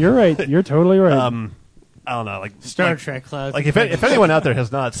 you're right. You're totally right. I don't know, like Star Trek clouds. Like if anyone out there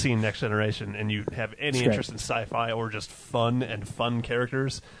has not seen Next Generation and you have any It's great. interest in sci-fi or just fun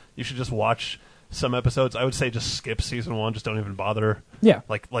characters, you should just watch some episodes. I would say just skip season 1. Just don't even bother. Yeah.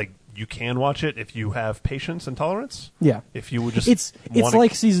 Like you can watch it if you have patience and tolerance. Yeah. If you would just It's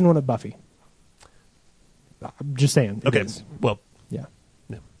like season 1 of Buffy. I'm just saying. Okay. It is. Well, Yeah.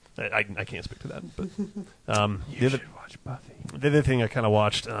 I can't speak to that, but You should watch Buffy. the other thing I kind of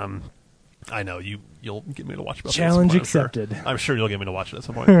watched. I know you'll get me to watch Buffy. Challenge at some point, accepted. I'm sure you'll get me to watch it at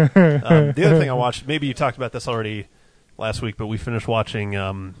some point. The other thing I watched, maybe you talked about this already last week, but we finished watching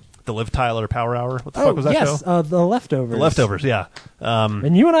the Liv Tyler Power Hour. What the fuck was that yes, show? The Leftovers. The Leftovers, yeah.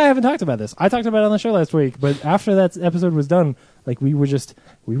 And you and I haven't talked about this. I talked about it on the show last week, but after that episode was done, like we were just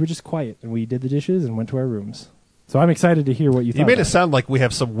quiet and we did the dishes and went to our rooms. So I'm excited to hear what you thought. You made about it sound like we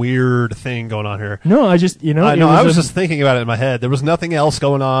have some weird thing going on here. No, I just, I was just thinking about it in my head. There was nothing else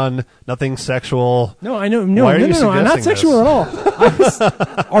going on, nothing sexual. No, I know. No, Why are no, you no, I'm not suggesting sexual this?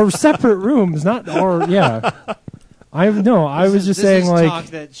 at all. Our separate rooms, not our, yeah. I was just saying, is like, talk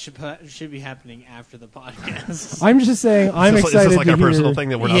that should be happening after the podcast. I'm just saying, I'm excited Is this like to a hear. personal thing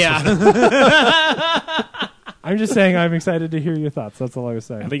that we're not supposed to I'm just saying I'm excited to hear your thoughts. That's all I was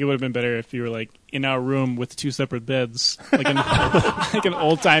saying. I think it would have been better if you were like in our room with 2 separate beds, like an like an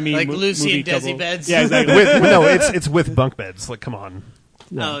old timey Like Lucy movie and Desi couple. beds? Yeah, exactly. No, it's with bunk beds. Like, come on.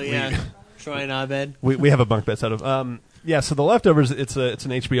 Oh, yeah. Troy and Abed. We have a bunk bed set of. Yeah, so The Leftovers, it's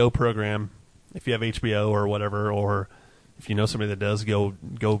an HBO program. If you have HBO or whatever, or if you know somebody that does, go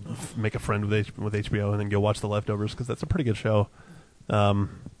make a friend with HBO and then go watch The Leftovers, because that's a pretty good show.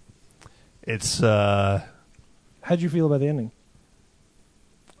 It's How'd you feel about the ending?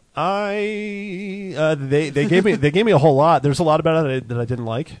 they gave me a whole lot. There's a lot about it that I didn't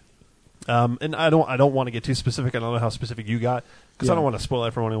like. And I don't want to get too specific. I don't know how specific you got, because I don't want to spoil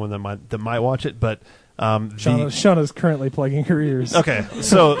it for anyone that might watch it. But Shauna's currently plugging her ears. Okay,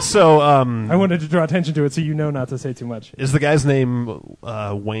 so I wanted to draw attention to it so you know not to say too much. Is the guy's name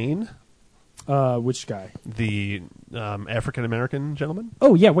Wayne? Which guy? The African American gentleman?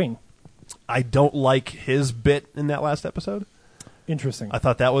 Oh yeah, Wayne. I don't like his bit in that last episode. Interesting. I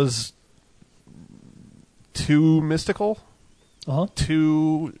thought that was too mystical,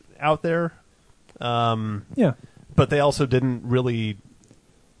 too out there. Yeah, but they also didn't really.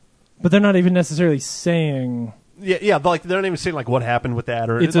 But they're not even necessarily saying. Yeah, like they're not even saying like what happened with that,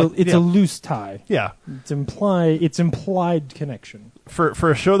 or it's a loose tie. Yeah, it's implied connection.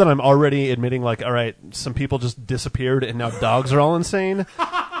 For a show that I'm already admitting, like, all right, some people just disappeared and now dogs are all insane.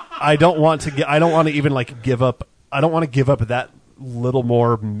 I don't want to even like give up. I don't want to give up that little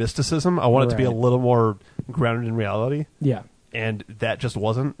more mysticism. I want it to be a little more grounded in reality. Yeah, and that just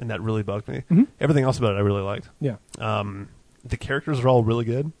wasn't, and that really bugged me. Mm-hmm. Everything else about it I really liked. Yeah, the characters are all really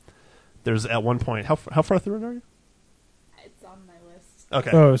good. There's at one point, how far through it are you? It's on my list. Okay.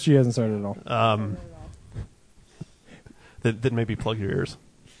 Oh, she hasn't started at all. Then maybe plug your ears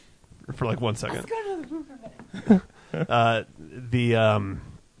for like 1 second. Let's go to the room for a minute.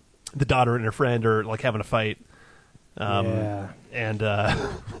 The daughter and her friend are like having a fight. Yeah. And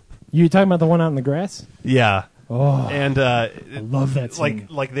you talking about the one out in the grass? Yeah. Oh. And I love that scene.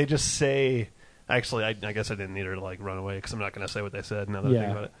 Like they just say. Actually, I guess I didn't need her to like run away, because I'm not going to say what they said now that I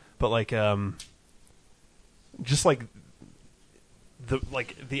think about it. But like, just like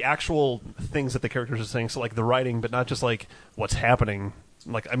the actual things that the characters are saying. So like the writing, but not just like what's happening.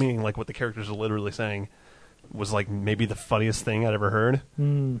 Like I mean, like what the characters are literally saying was like maybe the funniest thing I'd ever heard.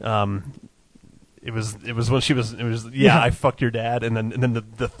 It was when she was. It was I fucked your dad, and then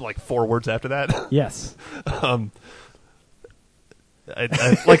the like 4 words after that. Yes.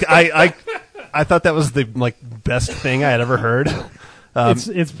 I thought that was the like best thing I had ever heard.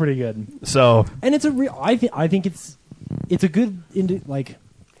 It's pretty good. So, and it's a real. I think it's a good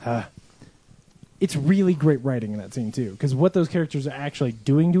it's really great writing in that scene too, because what those characters are actually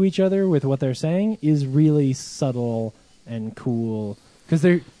doing to each other with what they're saying is really subtle and cool. Because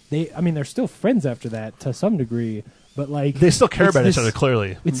they're still friends after that to some degree, but like they still care about each other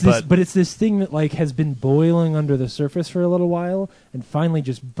clearly. But it's this thing that like has been boiling under the surface for a little while, and finally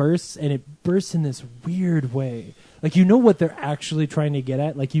just bursts, and it bursts in this weird way. Like you know what they're actually trying to get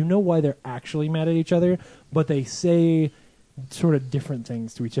at, like you know why they're actually mad at each other, but they say sort of different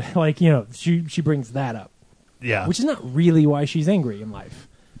things to each other. Like she brings that up, which is not really why she's angry in life,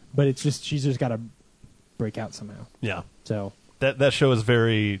 but it's just she's just got to break out somehow. Yeah. So that show is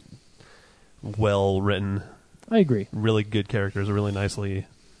very well written. I agree. Really good characters, really nicely,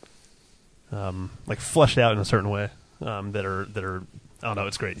 like fleshed out in a certain way. That are. I don't know.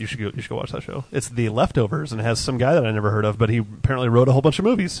 It's great. You should go watch that show. It's The Leftovers, and it has some guy that I never heard of, but he apparently wrote a whole bunch of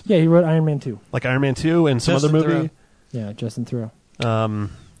movies. Yeah, he wrote Iron Man 2. Like Iron Man 2 and some Justin other movie. Theroux. Yeah, Justin Theroux.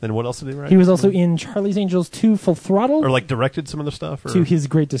 And what else did he write? He was also in Charlie's Angels 2 Full Throttle. Or like directed some other stuff. Or? To his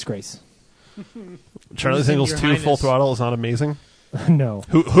great disgrace. Charlie's Angels 2 Full Throttle is not amazing. No.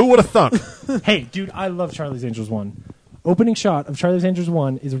 Who would have thunk? Hey, dude, I love Charlie's Angels 1. Opening shot of Charlie's Angels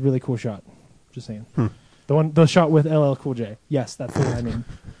 1 is a really cool shot. Just saying. The shot with LL Cool J. Yes, that's the one I mean.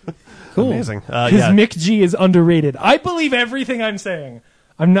 Cool. Amazing. Because Mick G is underrated. I believe everything I'm saying.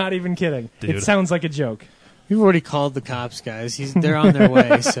 I'm not even kidding. Dude. It sounds like a joke. We've already called the cops, guys. They're on their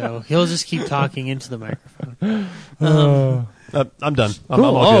way, so he'll just keep talking into the microphone. I'm done. Cool. I'm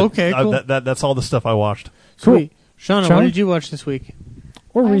all good. Okay, cool. That's all the stuff I watched. Sweet. Shauna, Shauna? what did you watch this week?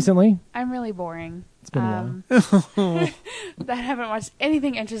 Or recently. I'm really boring. It's been a while. I haven't watched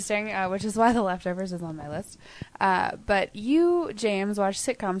anything interesting, which is why The Leftovers is on my list. But you, James, watch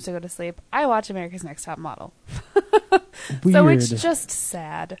sitcoms to go to sleep. I watch America's Next Top Model. So it's just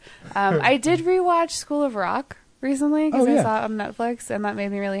sad. I did rewatch School of Rock recently because I saw it on Netflix, and that made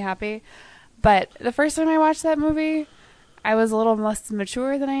me really happy. But the first time I watched that movie, I was a little less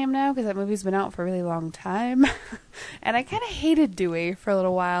mature than I am now because that movie's been out for a really long time. And I kind of hated Dewey for a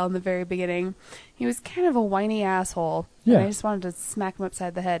little while in the very beginning. He was kind of a whiny asshole. Yeah. And I just wanted to smack him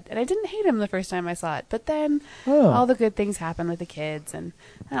upside the head. And I didn't hate him the first time I saw it. But then all the good things happen with the kids and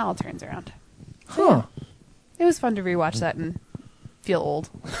it all turns around. So, Huh. yeah, it was fun to rewatch that and feel old.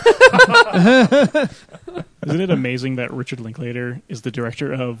 Isn't it amazing that Richard Linklater is the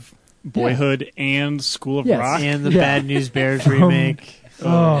director of Boyhood and School of Yes. Rock? And the Bad News Bears remake.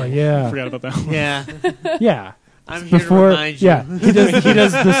 Oh, yeah. Forgot about that one. Yeah. Yeah. I'm here to Before, remind you. yeah, he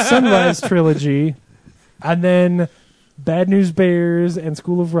does the Sunrise trilogy, and then Bad News Bears and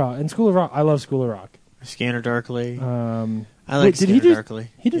School of Rock. And School of Rock, I love School of Rock. Scanner Darkly. I I like did Scanner he do? Darkly.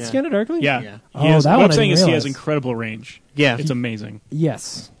 He did Yeah. Scanner Darkly. Yeah. Yeah. Oh, He has, that what one I'm I saying didn't is he has realize. incredible range. Yeah. It's amazing.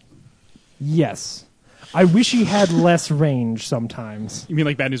 Yes. Yes. I wish he had less range sometimes. You mean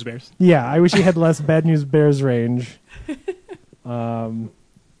like Bad News Bears? Yeah, I wish he had less Bad News Bears range.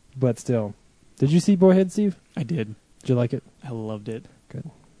 But still. Did you see Boyhood, Steve? I did. Did you like it? I loved it. Good.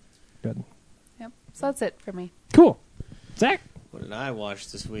 Yep. So that's it for me. Cool. Zach, What did I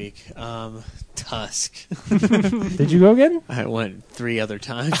watch this week? Tusk. did you go again? I went 3 other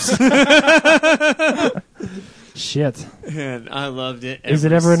times. Shit. And I loved it. Is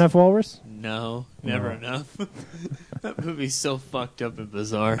it ever enough walrus? No, never enough. That movie's so fucked up and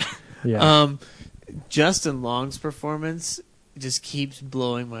bizarre. Yeah. Justin Long's performance just keeps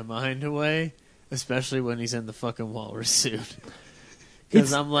blowing my mind away, especially when he's in the fucking walrus suit.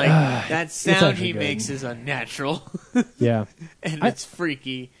 Because It's- I'm like, that sound actually he good. makes is unnatural, Yeah. and it's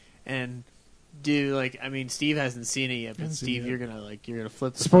freaky. And dude, like, I mean, Steve hasn't seen it yet, but Steve, you're gonna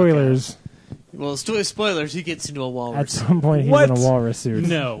flip. The Spoilers. fuck out. Well, spoilers. He gets into a At walrus. some point, he's What? in a walrus suit.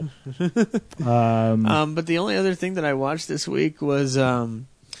 No. But the only other thing that I watched this week was I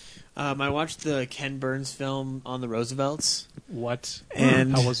watched the Ken Burns film on the Roosevelts, What?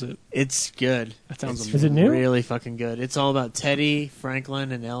 and How was it? it's good. That sounds It's amazing. Is it new? Really fucking good. It's all about Teddy,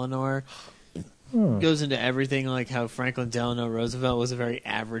 Franklin, and Eleanor. Huh. Goes into everything, like how Franklin Delano Roosevelt was a very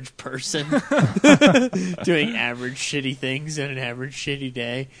average person, doing average shitty things on an average shitty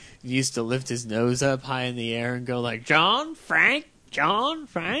day. He used to lift his nose up high in the air and go like, John, Frank.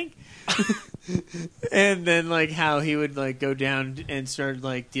 And then like how he would like go down and start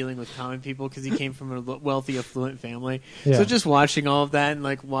like dealing with common people because he came from a wealthy, affluent family. Yeah. So just watching all of that and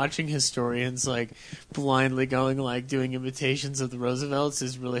like watching historians like blindly going like doing imitations of the Roosevelts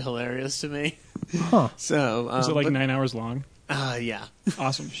is really hilarious to me. Huh. So Was it like 9 hours long? yeah,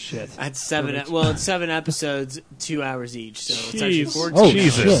 Awesome. Shit. it's 7. It's 7 episodes, 2 hours each. So it's actually Jeez. 14. Oh,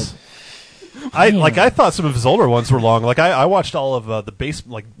 Jesus. shit. I thought some of his older ones were long. Like I watched all of the base.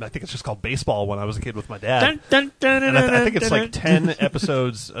 Like I think it's just called Baseball when I was a kid with my dad. And I think it's like 10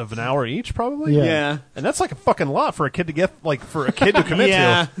 episodes of an hour each, probably. Yeah. Yeah. And that's like a fucking lot for a kid to get, like for a kid to commit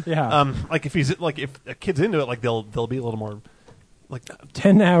Yeah. to. Yeah. Like if he's like if a kid's into it, like they'll be a little more like.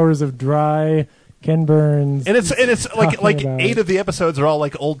 10 hours of dry Ken Burns. And it's like Talking about- 8 of the episodes are all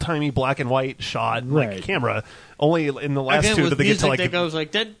like old timey black and white shot like Right. camera. Only in the last Again, two with did they get music to like that goes like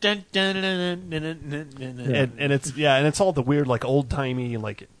dun, dun, dun, dun, dun, dun, dun, dun, dun, dun. Yeah. and it's all the weird like old timey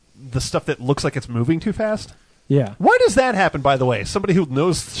like the stuff that looks like it's moving too fast. Yeah. Why does that happen? By the way, somebody who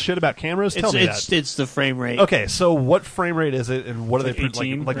knows shit about cameras, tell me that. It's the frame rate. Okay, so what frame rate is it, and what are Like they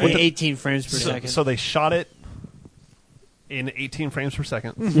 18, like? right? What the- 18 frames per second. so they shot it in 18 frames per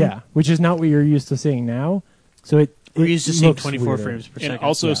second. Yeah. Which is not what you're used to seeing now. So it We're used to seeing looks 24 weirder. frames per And second.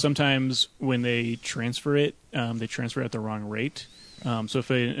 also, Yeah. sometimes when they transfer it at the wrong rate. So if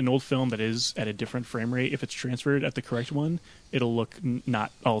an old film that is at a different frame rate, if it's transferred at the correct one, it'll look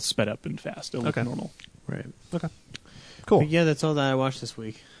not all sped up and fast. It'll Okay. look normal. right. Cool. But yeah, that's all that I watched this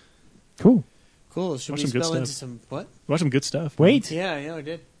week. Cool. Cool. Should Watch we some good spell into stuff. some what? Watch some good stuff. Wait. Yeah, I know I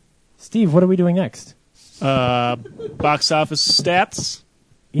did. Steve, what are we doing next? Box office stats.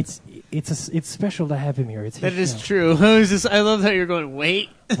 It's special to have him here. It's That his is show. true. I love how you're going, wait.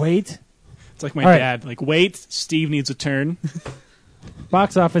 Wait. It's like my All right. dad. Like, wait, Steve needs a turn.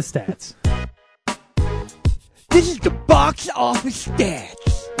 Box office stats. This is the box office stats.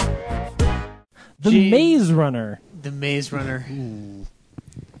 The Gee. Maze Runner. The Maze Runner.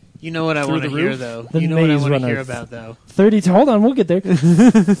 You know what I Through want to the hear, roof? though. The You know what I Maze want to Runner. hear about, though. 32. Hold on, we'll get there.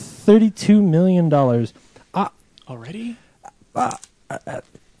 $32 million. Already?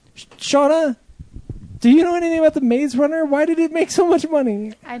 Shauna, do you know anything about the Maze Runner? Why did it make so much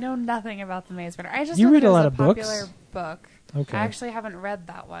money? I know nothing about the Maze Runner. I just You know read that a it was lot of books? popular book. Okay. I actually haven't read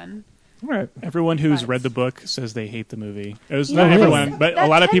that one. All right. Everyone who's But- read the book says they hate the movie. It was Yeah, not really? everyone, but a that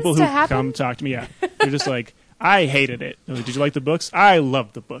lot of people tends who to happen. come talk to me, yeah, they're just like, I hated it. They're like, did you like the books? I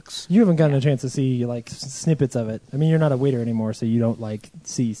loved the books. You haven't gotten a chance to see like snippets of it. I mean, you're not a waiter anymore, so you don't like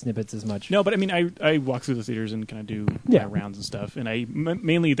see snippets as much. No, but I mean, I walk through the theaters and kind of do rounds and stuff. And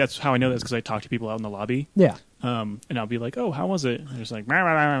mainly that's how I know that's because I talk to people out in the lobby. Yeah. And I'll be like, oh, how was it? And they're just like, rah,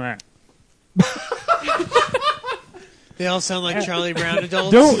 rah, rah, rah. They all sound like Charlie Brown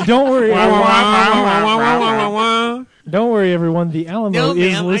adults. Don't worry. Don't worry, everyone. The Alamo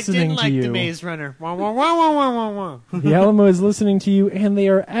is listening to you. The Maze Runner. The Alamo is listening to you, and they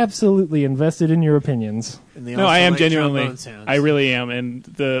are absolutely invested in your opinions. No, I am genuinely. I really am. And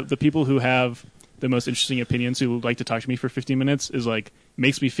the people who have the most interesting opinions, who like to talk to me for 15 minutes, is like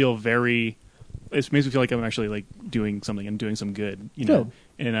makes me feel very. It makes me feel like I'm actually like doing something and doing some good, you know.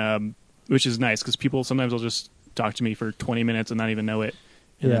 And which is nice because people sometimes will just talk to me for 20 minutes and not even know it,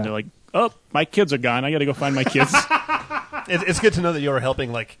 and then they're like, "Oh, my kids are gone. I got to go find my kids." It's good to know that you are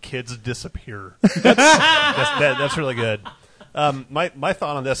helping like kids disappear. That's really good. My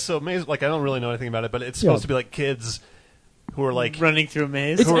thought on this. So maze, like I don't really know anything about it, but it's supposed to be like kids who are like running through a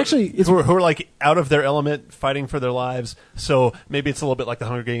maze. It's who are like out of their element, fighting for their lives. So maybe it's a little bit like the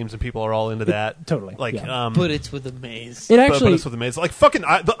Hunger Games, and people are all into that. Totally. Like, but it's with a maze. It actually, but it's with a maze. Like fucking,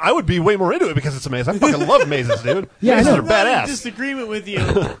 I would be way more into it because it's a maze. I fucking love mazes, dude. Yeah, mazes I know. are badass. I'm in disagreement with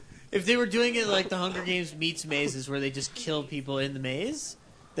you. If they were doing it like the Hunger Games meets mazes, where they just kill people in the maze,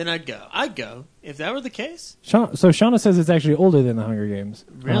 then I'd go. I'd go if that were the case. So Shauna says it's actually older than the Hunger Games.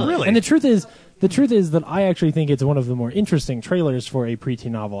 Really? And the truth is that I actually think it's one of the more interesting trailers for a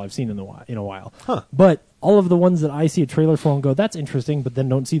preteen novel I've seen in a while. Huh. But all of the ones that I see a trailer for and go, that's interesting, but then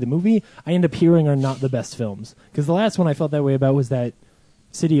don't see the movie, I end up hearing are not the best films. Because the last one I felt that way about was that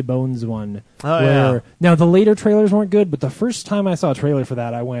City of Bones one. Now, the later trailers weren't good, but the first time I saw a trailer for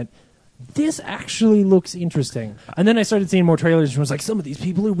that, I went, this actually looks interesting. And then I started seeing more trailers and was like, some of these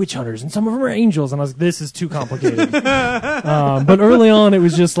people are witch hunters and some of them are angels. And I was like, this is too complicated. But early on, it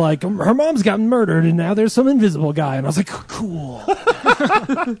was just like, her mom's gotten murdered and now there's some invisible guy. And I was like, cool.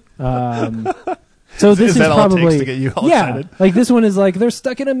 So this is that all it probably takes to get you all excited? Like this one is like, they're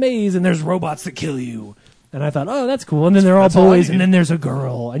stuck in a maze and there's robots that kill you. And I thought, oh, that's cool. And then they're all boys, and then there's a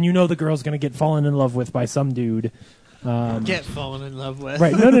girl. And you know the girl's going to get fallen in love with by some dude. Get fallen in love with.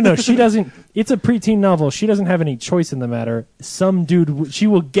 Right. No. She doesn't. It's a preteen novel. She doesn't have any choice in the matter. Some dude she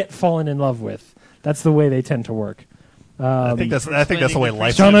will get fallen in love with. That's the way they tend to work. I think that's the way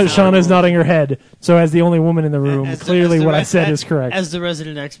life is. Shauna's nodding her head. So as the only woman in the room, clearly what I said is correct. As the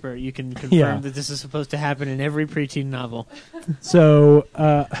resident expert, you can confirm that this is supposed to happen in every preteen novel. So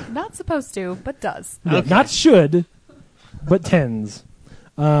not supposed to, but does. Okay. Not should, but tends.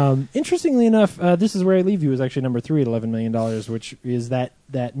 Interestingly enough, This Is Where I Leave You is actually number 3 at $11 million, which is that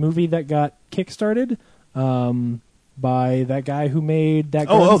movie that got kickstarted by that guy who made that.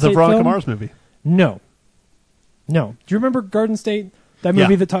 The Veronica Mars movie. No. Do you remember Garden State? That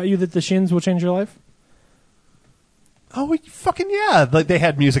movie that taught you that the shins will change your life? Oh, fucking yeah! Like they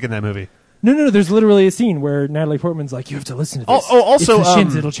had music in that movie. No. There's literally a scene where Natalie Portman's like, "You have to listen to this. Also, it's the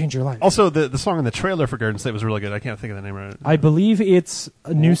shins, it'll change your life." Also, the song in the trailer for Garden State was really good. I can't think of the name right. I believe it's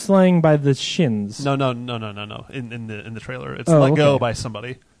a new slang by the Shins. No. In the trailer, it's "Let Go" by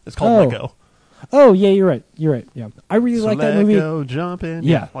somebody. It's called "Let Go." Oh yeah, you're right. Yeah, I really like that movie. Let go, jump in.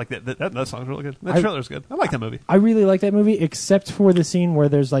 Yeah, like that song's really good. That trailer's good. I like that movie. I really like that movie, except for the scene where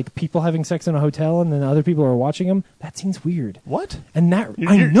there's like people having sex in a hotel and then other people are watching them. That scene's weird. What? And that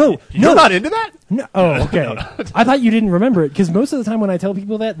I know. You're not into that? No. Oh, okay. I thought you didn't remember it because most of the time when I tell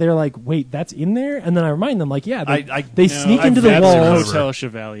people that, they're like, "Wait, that's in there," and then I remind them, like, "Yeah, they sneak into the walls." Hotel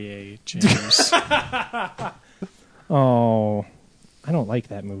Chevalier, James. Oh. I don't like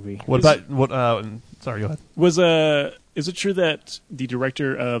that movie. Sorry, go ahead. Is it true that the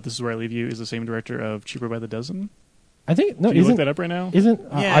director of This Is Where I Leave You is the same director of Cheaper by the Dozen? I think no. Can you look that up right now?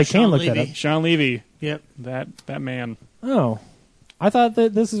 I can look that up. Sean Levy. Yep, that man. Oh, I thought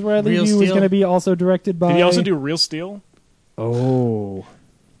that This Is Where I Leave You was going to be also directed by. Did he also do Real Steel? Oh,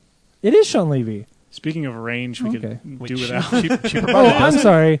 it is Sean Levy. Speaking of range, we could do without. Cheaper by the Dozen? I'm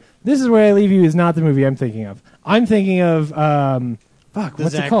sorry. This Is Where I Leave You is not the movie I'm thinking of. I'm thinking of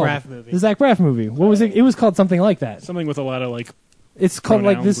what's it called? Braff movie. The Zach Braff movie. What was it? It was called something like that. Something with a lot of like. It's called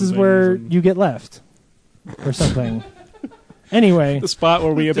like This Is Where You Get Left, or something. Anyway, the spot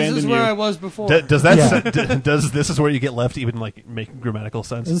where we abandoned you. This is where I was before. Does that does This Is Where You Get Left even like make grammatical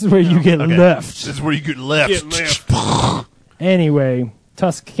sense? This is where you get left. This is where you get left. Anyway,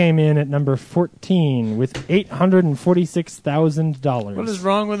 Tusk came in at number 14 with $846,000. What is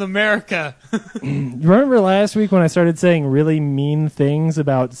wrong with America? You remember last week when I started saying really mean things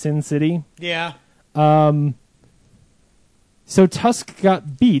about Sin City? Yeah. So Tusk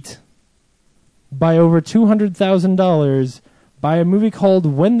got beat by over $200,000 by a movie called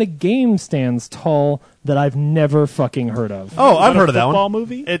When the Game Stands Tall that I've never fucking heard of. Oh, I've heard of that one. Football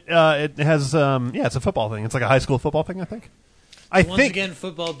movie? It has it's a football thing. It's like a high school football thing, I think. Once again,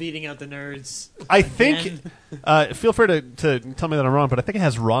 football beating out the nerds. I think. Feel free to tell me that I'm wrong, but I think it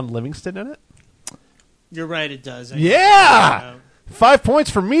has Ron Livingston in it. You're right, it does. Yeah! 5 points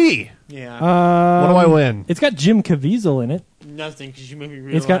for me. Yeah. What do I win? It's got Jim Caviezel in it. Nothing, because you made me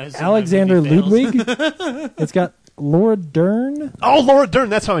realize It's got that Alexander my movie fails. Ludwig. It's got Laura Dern. Oh, Laura Dern.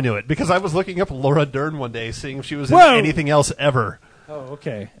 That's how I knew it, because I was looking up Laura Dern one day, seeing if she was in Whoa! anything else ever. Oh,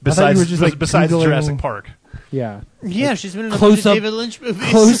 okay. I thought you were just, like, besides Googling- Jurassic Park. Yeah. Yeah, she's been in a bunch Close of up- David Lynch movies.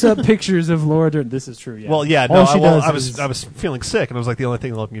 Close-up pictures of Laura Dern. This is true, yeah. Well, yeah, All no, she does I was feeling sick, and I was like, the only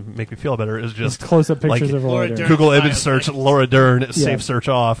thing that'll make me feel better is just close-up pictures like, of Laura Dern. Google image Biopic. search Laura Dern, save search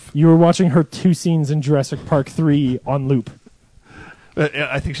off. You were watching her 2 scenes in Jurassic Park 3 on loop.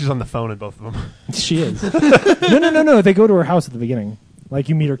 I think she's on the phone in both of them. She is. No. They go to her house at the beginning. Like,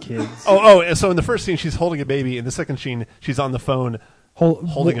 you meet her kids. So in the first scene, she's holding a baby. In the second scene, she's on the phone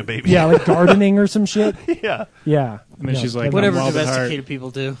holding a baby. Yeah, like gardening or some shit. Yeah. Yeah. And then she's like, Whatever Wild at Heart. domesticated people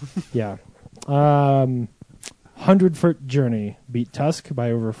do. Yeah. 100-Foot Journey beat Tusk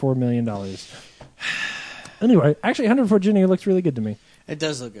by over $4 million. Anyway, actually, 100-Foot Journey looks really good to me. It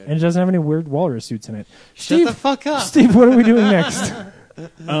does look good. And it doesn't have any weird walrus suits in it. Shut the fuck up. Steve, what are we doing next?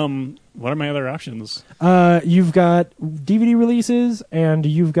 What are my other options? You've got DVD releases, and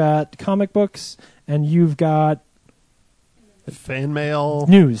you've got comic books, and you've got Fan mail.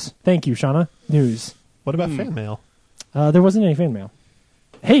 news. Thank you, Shauna. News. What about fan mail? There wasn't any fan mail.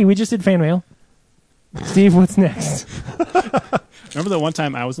 Hey, we just did fan mail. Steve, what's next? Remember the one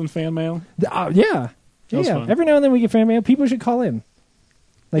time I was in fan mail? Yeah. That was Yeah. fun. Every now and then we get fan mail. People should call in.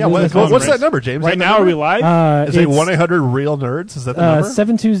 Like, Yeah, there's what's a- that number, James? Right Is that now, the are we number? live? Is it 1-800-REAL-NERDS? Is that the number?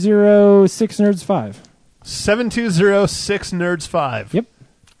 720-6nerds5. 720-6nerds5. Yep.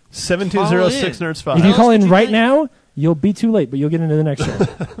 720-6nerds5. If you call in Else, right could you now, you'll be too late, but you'll get into the next show.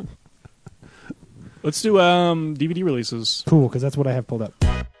 Let's do DVD releases. Cool, because that's what I have pulled up.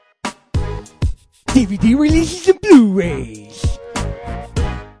 DVD releases and Blu-rays.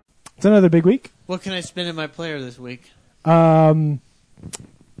 It's another big week. What can I spin in my player this week?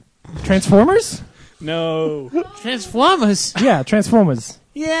 Transformers? No. Transformers. Yeah, Transformers.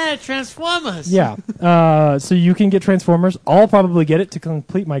 Yeah, Transformers. Yeah. So you can get Transformers. I'll probably get it to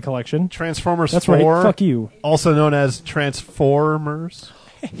complete my collection. Transformers That's 4. right. Fuck you. Also known as Transformers.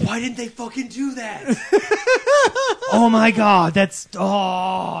 Why didn't they fucking do that? Oh my god, that's...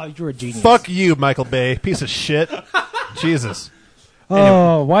 Oh, you're a genius. Fuck you, Michael Bay. Piece of shit. Jesus.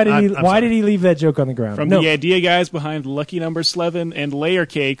 Oh, why did I'm he sorry. leave that joke on the ground? From no. the idea guys behind Lucky Number 11 and Layer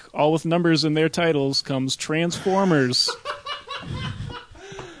Cake, all with numbers in their titles, comes Transformers.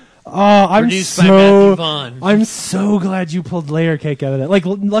 Oh, Produced by Matthew Vaughn. I'm so glad you pulled Layer Cake out of that. Like,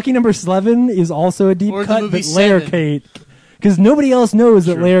 Lucky Number 11 is also a deep Or the cut, movie but Layer 7. Cake... Because nobody else knows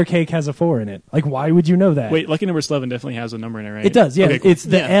that Sure. Layer Cake has a 4 in it. Like, why would you know that? Wait, Lucky Number 11 definitely has a number in it, right? It does, yeah. Okay, cool. It's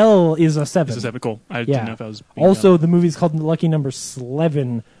the Yeah. L is a 7. It's a 7. Cool. I Yeah. didn't know if I was being Also, dumb. the movie's called Lucky Number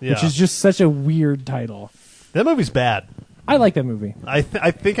 11, which Yeah. is just such a weird title. That movie's bad. I like that movie. I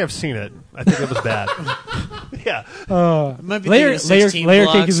think I've seen it. I think it was bad. Yeah. It might be Layer- thinking of 16 Layer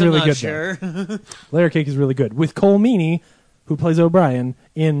blocks, Cake is I'm really not good, Sure. Layer Cake is really good. With Cole Meany, who plays O'Brien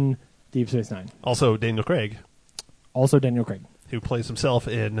in Deep Space Nine. Also, Daniel Craig, Also Daniel Craig. who plays himself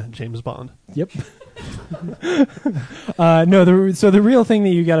in James Bond. Yep. So the real thing that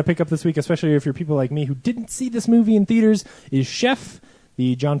you got to pick up this week, especially if you're people like me who didn't see this movie in theaters, is Chef,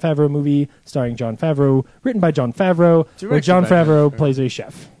 the Jon Favreau movie starring Jon Favreau, written by Jon Favreau, where Directed Jon by Jon Favreau Favreau. plays a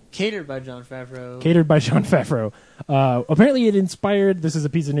chef. Catered by Jon Favreau. Catered by Jon Favreau. Apparently it inspired, this is a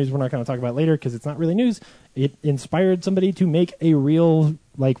piece of news we're not going to talk about later because it's not really news, it inspired somebody to make a real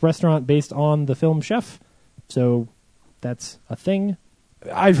restaurant based on the film Chef. So that's a thing.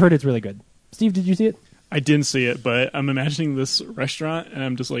 I've heard it's really good. Steve, did you see it? I didn't see it, but I'm imagining this restaurant, and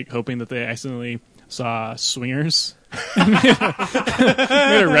I'm just hoping that they accidentally saw Swingers.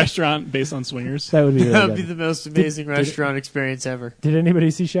 Made a restaurant based on Swingers. That would be really That would be good. the most amazing restaurant experience ever. Did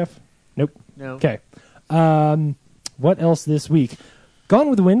anybody see Chef? Nope. No. Okay. What else this week? Gone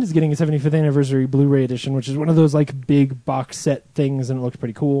with the Wind is getting a 75th anniversary Blu-ray edition, which is one of those big box set things, and it looks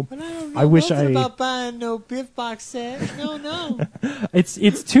pretty cool. But I don't know I wish nothing I- about buying no Biff box set. No.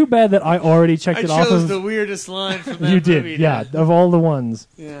 It's too bad that I already checked I it off chose of. the weirdest line from that You did, movie. yeah. Of all the ones,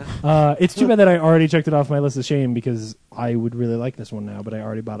 Yeah. it's too bad that I already checked it off my list of shame because I would really like this one now, but I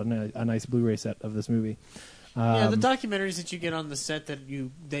already bought a nice Blu-ray set of this movie. The documentaries that you get on the set that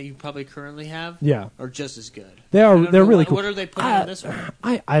you probably currently have, are just as good. They're really cool. What are they putting on this one?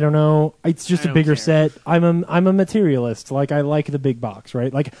 I don't know. It's just a bigger set. I'm a materialist. Like, I like the big box,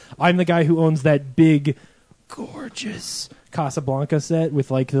 right? Like, I'm the guy who owns that big, gorgeous Casablanca set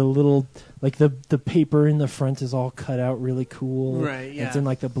with like the little, like the paper in the front is all cut out really cool. Right. Yeah. It's in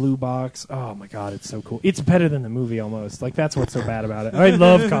like the blue box. Oh my god, it's so cool. It's better than the movie almost. Like, that's what's so bad about it. I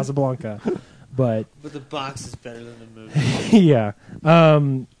love Casablanca. But the box is better than the movie. yeah.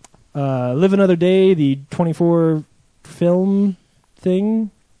 Live Another Day, the 24 film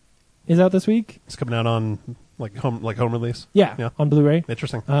thing, is out this week. It's coming out on home release. Yeah, on Blu-ray.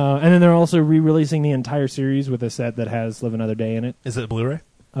 Interesting. And then they're also re-releasing the entire series with a set that has Live Another Day in it. Is it Blu-ray?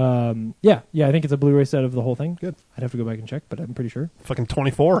 Yeah. I think it's a Blu-ray set of the whole thing. Good. I'd have to go back and check, but I'm pretty sure. Fucking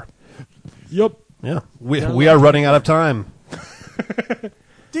 24. Yep. Yeah. We are running out of time.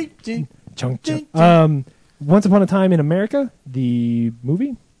 Chunk. Once Upon a Time in America, the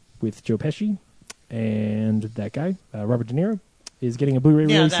movie with Joe Pesci and that guy, Robert De Niro, is getting a Blu-ray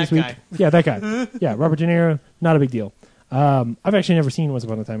release this week. Guy. Yeah, that guy. Yeah, Robert De Niro, not a big deal. I've actually never seen Once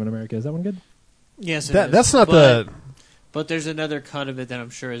Upon a Time in America. Is that one good? Yes, that's not the... But there's another cut of it that I'm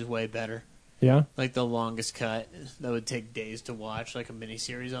sure is way better. Yeah? Like the longest cut that would take days to watch, like a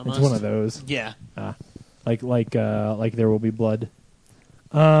miniseries almost. It's one of those. Yeah. Like There Will Be Blood.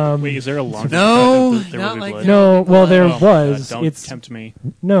 Wait, is there a longer No, cut of not like Blood? No, well, there was. Don't It's tempt me.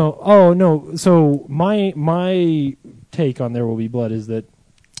 No. Oh, no. So my take on There Will Be Blood is that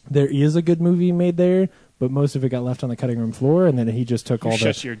there is a good movie made there, but most of it got left on the cutting room floor, and then he just took all the.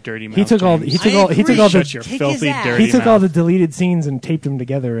 Shut your dirty mouth. He took all Shut your filthy dirty He took mouth. all the deleted scenes and taped them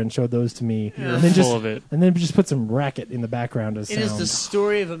together and showed those to me. You're and then full of it. And then just put some racket in the background as It sound. is the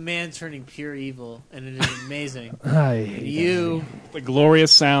story of a man turning pure evil, and it is amazing. I hate You, The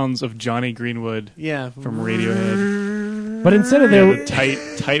glorious sounds of Johnny Greenwood yeah, from Radiohead. But instead of The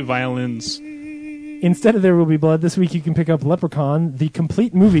tight violins. Instead of There Will Be Blood, this week you can pick up Leprechaun, the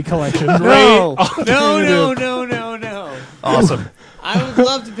complete movie collection. no, no. Awesome. I would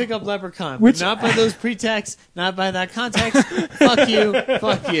love to pick up Leprechaun, but not by those pretexts, not by that context. Fuck you.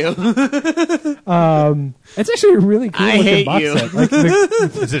 It's actually a really cool I looking hate box you. set. Like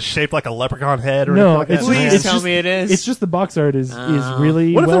the, Is it shaped like a leprechaun head or No, anything like that? Please it's tell just- me it is. it's just the box art is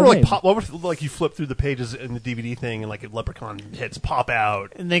really What if well they were like made. pop? What if like you flip through the pages in the DVD thing and like leprechaun heads pop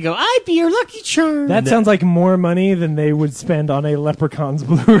out? and they go, "I be your lucky charm." That sounds like more money than they would spend on a Leprechaun's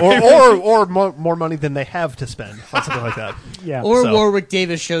Blu-ray. or more money than they have to spend on something like that. Yeah. or So- Warwick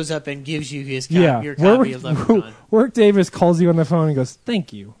Davis shows up and gives you his your copy Warwick, of Leprechaun. Warwick Davis calls you on the phone and goes,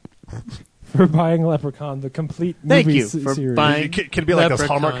 "Thank you for buying Leprechaun, the complete Thank movie you for series." buying- Could it be like those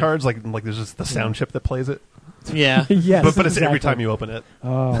Leprechaun. Hallmark cards? Like there's just the sound chip that plays it. Yeah. Yes, but it's every exactly. time you open it.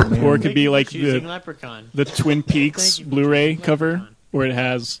 Oh man. Or it could be like choosing Leprechaun. the Twin Peaks Thank you for Blu-ray choosing cover Leprechaun. where it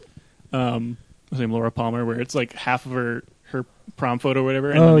has what's her name, Laura Palmer, where it's like half of her prom photo or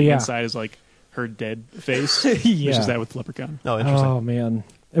whatever, and Oh, then the yeah. inside is like her dead face. Yeah. Which is that with Leprechaun. Oh, interesting. Oh man.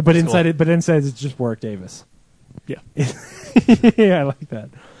 But inside it's just Warwick Davis. Yeah. Yeah, I like that.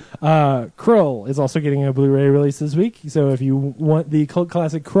 Krull is also getting a Blu-ray release this week, so if you want the cult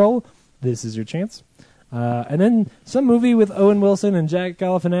classic Krull, this is your chance. And then some movie with Owen Wilson and Jack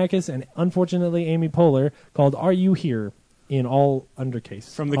Galifianakis and unfortunately Amy Poehler called Are You Here? In all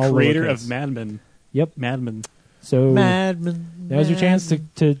undercase. From the all creator lowercase. of Mad Men. Yep. Mad Men. So Madman. now's your chance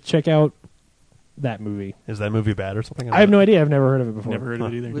to check out that movie. Is that movie bad or something? I have no idea. I've never heard of it before. Never heard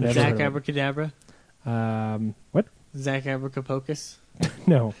of it either. With Never Zach heard of it. Abracadabra. What? Zach Abracapocus.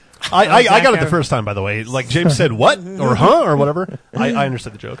 No. I got it the first time, by the way. Like James said, what or huh or whatever. I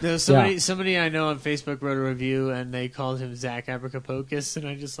understood the joke. No, somebody I know on Facebook wrote a review and they called him Zach Abracapocus, and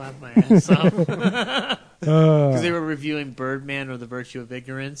I just laughed my ass off because they were reviewing Birdman or The Virtue of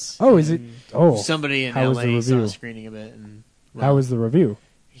Ignorance. Oh, is it? Oh, Somebody in how was LA the saw review? a screening of it, and How was the review?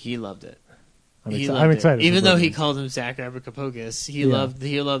 he loved it. I'm, He exci- loved I'm it. excited. for Even though he Birdman. called him Zach Abracapocus, he Yeah. loved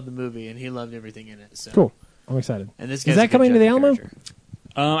the movie and he loved everything in it. So. Cool. I'm excited. And this Is guy's that a good coming to the judge of Alamo? character.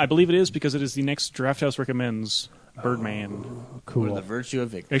 I believe it is because it is the next Draft House recommends Birdman. Cool. Or The Virtue of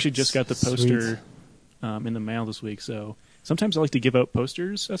Ignorance. I actually just got the poster in the mail this week, so sometimes I like to give out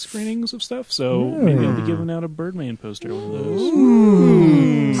posters at screenings of stuff, so maybe I'll be giving out a Birdman poster, one of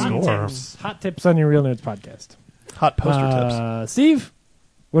those. Hot tips on your Real Nerds podcast. Hot poster tips. Steve,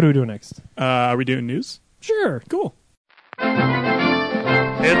 what are we doing next? Are we doing news? Sure. Cool.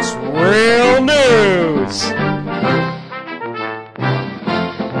 It's real news!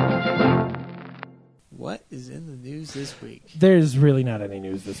 What is in the news this week? There's really not any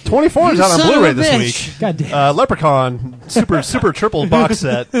news this week. 24 is You out on son of Blu-ray a this bitch. week. God damn. Leprechaun super triple box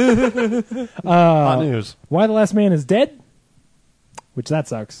set. Hot news. Why the Last Man is Dead, which that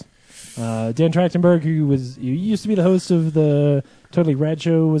sucks. Dan Trachtenberg, who used to be the host of the Totally Rad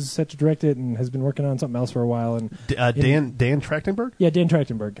Show, was set to direct it and has been working on something else for a while. And Dan Trachtenberg? yeah, Dan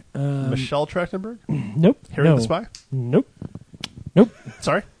Trachtenberg. Michelle Trachtenberg? Nope. Harry no. the Spy? Nope.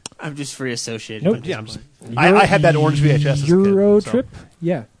 Sorry? I'm just free associated. Nope. with Yeah, this I'm one. I had that orange VHS as a kid, Euro so. Trip.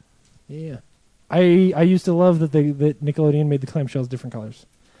 Yeah. I used to love that that Nickelodeon made the clamshells different colors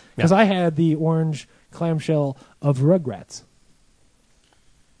because Yeah. I had the orange clamshell of Rugrats.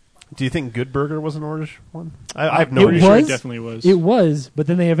 Do you think Good Burger was an orange one? I have no It Pretty idea. sure was? it definitely was. It was, but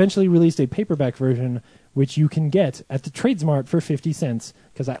then they eventually released a paperback version, which you can get at the Tradesmart for 50 cents.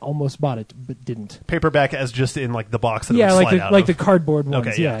 Because I almost bought it, but didn't. Paperback as just in like the box that it Yeah, would like slide the out like of. the cardboard ones.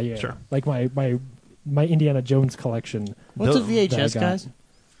 Okay, yeah, yeah, sure. Like my Indiana Jones collection. What's a Those- VHS, that I got.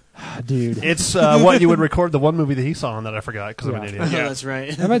 guys? Dude. It's what you would record the one movie that he saw on that I forgot because I'm an Yeah. idiot. Yeah, that's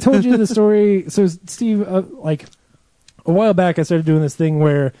right. Have I told you the story? So, Steve, like a while back, I started doing this thing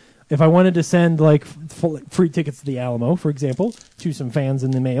where if I wanted to send like free tickets to the Alamo, for example, to some fans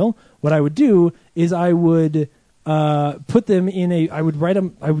in the mail, what I would do is I would put them in I would write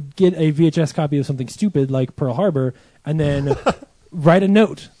them. I would get a VHS copy of something stupid like Pearl Harbor, and then write a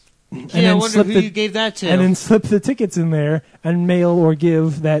note. And Yeah, I then wonder slip who the- you gave that to. And then slip the tickets in there and mail or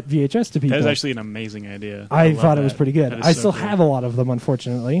give that VHS to people. That is actually an amazing idea. I love thought it that. was pretty good. That is I so still cool. have a lot of them,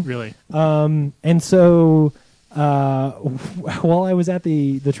 unfortunately. Really? And so while I was at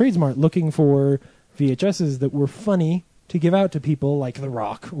the Tradesmart looking for VHSs that were funny to give out to people, like The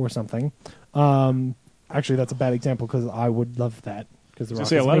Rock or something. Actually, that's a bad example because I would love that. Because The I Rock was gonna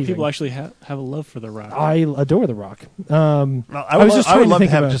say, is a lot of amazing. people actually have a love for The Rock. I adore The Rock. I I was just would trying to love to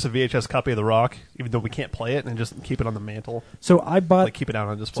think have about- just a VHS copy of The Rock, even though we can't play it, and just keep it on the mantle, So I bought like keep it out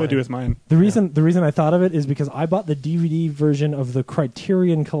on That's display. what I do with mine. the reason I thought of it is because I bought the DVD version of the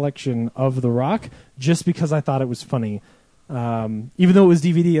Criterion collection of The Rock just because I thought it was funny. Even though it was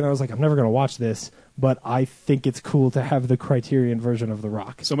DVD, and I was like, I'm never going to watch this, but I think it's cool to have the Criterion version of The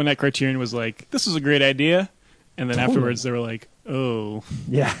Rock. So when that Criterion was like, "This is a great idea," and then Totally. afterwards they were like, "Oh,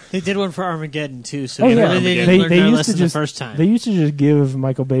 Yeah. They did one for Armageddon too, so Oh, maybe yeah. they didn't They learn their used to lesson just the first time. They used to just give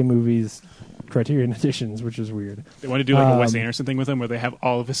Michael Bay movies Criterion editions, which is weird. they want to do like a Wes Um, Anderson thing with him, where they have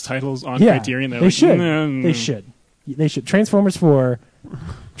all of his titles on Yeah, Criterion." They're they like, should. "Mm." They should. They should. Transformers 4,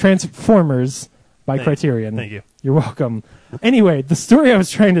 Transformers by Criterion. Thank you. You're welcome. Anyway, the story I was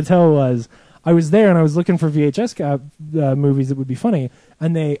trying to tell was I was there and I was looking for VHS movies that would be funny,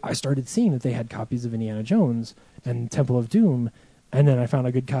 and I started seeing that they had copies of Indiana Jones and Temple of Doom, and then I found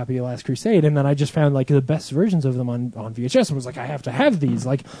a good copy of Last Crusade, and then I just found like the best versions of them on VHS and was like, I have to have these.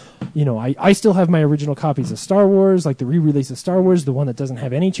 Like, you know, I still have my original copies of Star Wars, like the re-release of Star Wars, the one that doesn't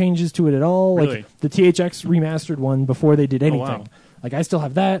have any changes to it at all, Really? like the THX remastered one before they did anything. wow. Like, I still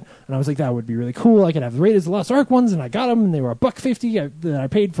have that, and I was like, that would be really cool. I could have the Raiders of the Lost Ark ones, and I got them, and they were $1.50. Then I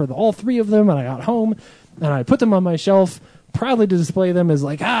paid for all three of them, and I got home, and I put them on my shelf, proudly to display them as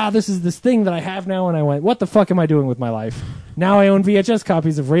like, this is this thing that I have now, and I went, what the fuck am I doing with my life? Now I own VHS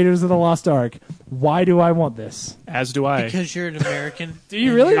copies of Raiders of the Lost Ark. Why do I want this? As do I. because you're an American. Do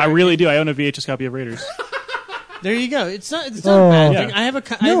you really? I really do. I own a VHS copy of Raiders. There you go. It's not a Oh. bad Yeah. thing. I have a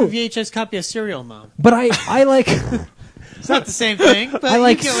No. VHS copy of Serial Mom. But I like... It's not the same thing, but I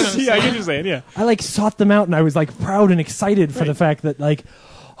like- you get what I'm Yeah, I saying. get what you're saying. Yeah. I like sought them out, and I was like proud and excited for the fact that like,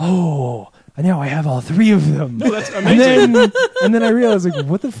 now I have all three of them. No, that's amazing. And then I realized like,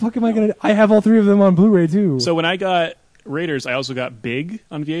 what the fuck am I gonna do? I have all three of them on Blu-ray too. So when I got Raiders, I also got Big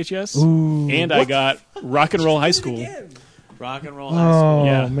on VHS, Ooh. and I got Rock and Roll High School. Rock and Roll High School. Oh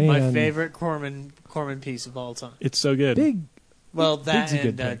Yeah. man, My favorite Corman piece of all time. It's so good. Big. Well, that Big's a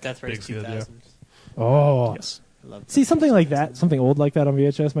and good pick. Death Race Big's good, 2000. Oh, Yes. I love see something like that, something old like that on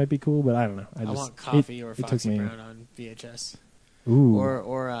VHS might be cool, but I don't know. I just, want Coffee or it took Foxy me. Brown on VHS. Ooh,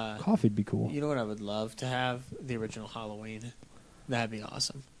 Or coffee'd be cool. you know what I would love to have? The original Halloween. That'd be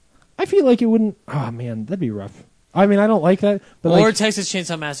awesome. I feel like it wouldn't. Oh man, that'd be rough. I mean, I don't like that. But Or like, Texas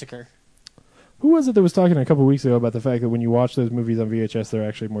Chainsaw Massacre. who was it that was talking a couple weeks ago about the fact that when you watch those movies on VHS, they're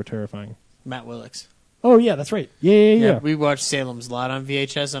actually more terrifying? Matt Willix. Oh yeah, that's right. Yeah. We watched Salem's Lot on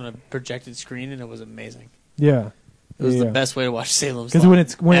VHS on a projected screen, and it was amazing. Yeah. It was Yeah. the best way to watch Salem's Because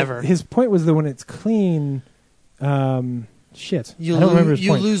Lot when ever. his point was that when it's clean, shit. You I don't remember his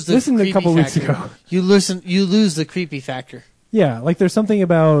you point. lose the Listened a creepy couple weeks factor. ago. You lose the creepy factor. Yeah, like there's something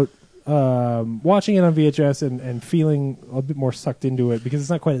about watching it on VHS and feeling a bit more sucked into it because it's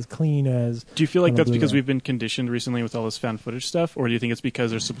not quite as clean as. Do you feel like on a that's because Blu-ray. we've been conditioned recently with all this found footage stuff, or do you think it's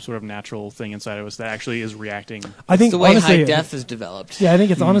because there's some sort of natural thing inside of us that actually is reacting? I think It's the way honestly, high def is developed. Yeah, I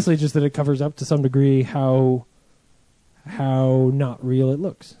think it's honestly just that it covers up to some degree how not real it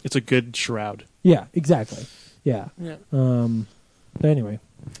looks. It's a good shroud. Yeah, exactly. Yeah. Yeah. But anyway,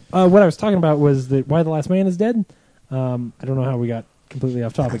 what I was talking about was that Why the Last Man is Dead. I don't know how we got completely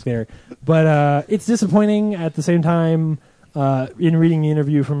off topic there, but it's disappointing at the same time. In reading the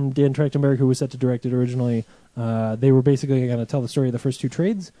interview from Dan Trachtenberg, who was set to direct it originally, they were basically going to tell the story of the first two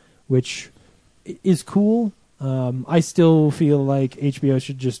trades, which is cool. I still feel like HBO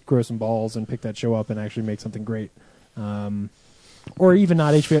should just grow some balls and pick that show up and actually make something great. Or even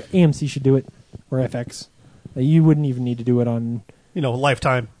not HBO, AMC should do it, or FX. You wouldn't even need to do it on...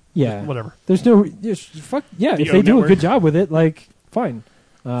 Lifetime. Yeah. Whatever. There's no... fuck, yeah, if Video they do network. a good job with it, fine.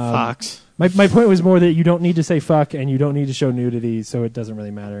 Fox. My point was more that you don't need to say fuck and you don't need to show nudity, so it doesn't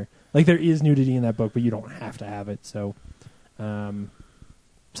really matter. There is nudity in that book, but you don't have to have it, so...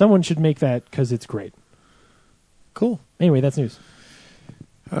 someone should make that because it's great. Cool. Anyway, that's news.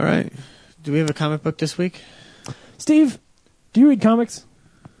 All right. Do we have a comic book this week? Steve, do you read comics?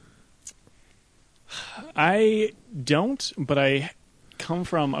 I don't, but I come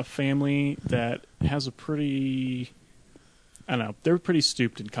from a family that has a pretty... I don't know. They're pretty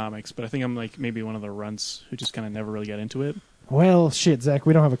stooped in comics, but I think I'm maybe one of the runts who just kind of never really got into it. Well, shit, Zach,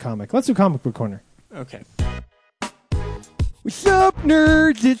 we don't have a comic. Let's do Comic Book Corner. Okay. What's up,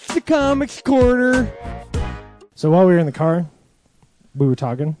 nerds? It's the Comics Corner. So while we were in the car, we were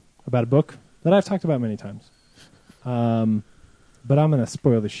talking about a book that I've talked about many times. But I'm going to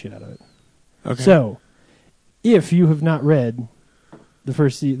spoil the shit out of it. Okay. So, if you have not read the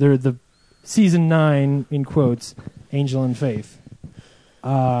first the season 9 in quotes, Angel and Faith,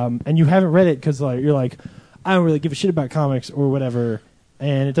 and you haven't read it because you're like, I don't really give a shit about comics or whatever,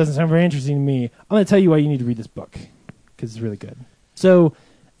 and it doesn't sound very interesting to me, I'm going to tell you why you need to read this book because it's really good. So,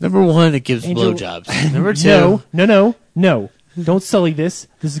 Number 1, it gives Angel- blowjobs. Number 2, no, don't sully this.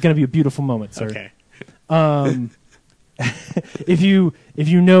 This is going to be a beautiful moment, sir. okay. If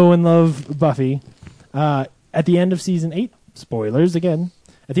you know and love Buffy, at the end of season 8, spoilers again.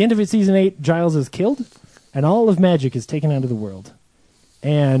 At the end of season 8, Giles is killed, and all of magic is taken out of the world.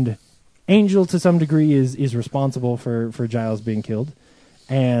 And Angel, to some degree, is responsible for Giles being killed.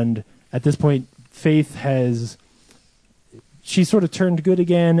 And at this point, Faith she sort of turned good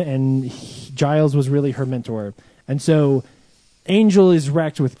again, and Giles was really her mentor. And so Angel is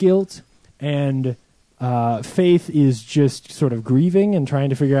racked with guilt, and Faith is just sort of grieving and trying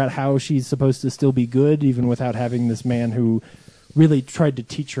to figure out how she's supposed to still be good, even without having this man who really tried to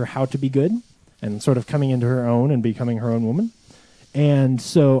teach her how to be good, and sort of coming into her own and becoming her own woman. And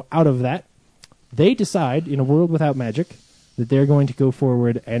so out of that, they decide, in a world without magic, that they're going to go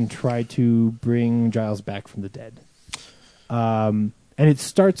forward and try to bring Giles back from the dead. And it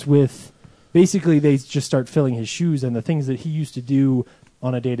starts with, basically they just start filling his shoes, and the things that he used to do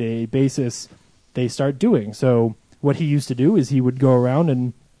on a day-to-day basis, they start doing. So what he used to do is he would go around,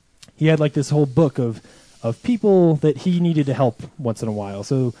 and he had this whole book of people that he needed to help once in a while.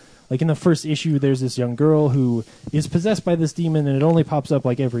 So in the first issue, there's this young girl who is possessed by this demon, and it only pops up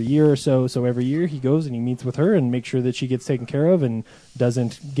every year or so. So every year he goes and he meets with her and makes sure that she gets taken care of and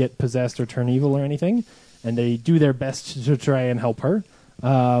doesn't get possessed or turn evil or anything. And they do their best to try and help her.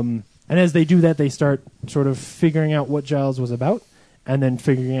 And as they do that, they start sort of figuring out what Giles was about, and then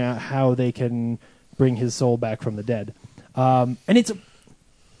figuring out how they can bring his soul back from the dead. And it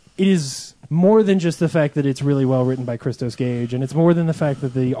is more than just the fact that it's really well written by Christos Gage, and it's more than the fact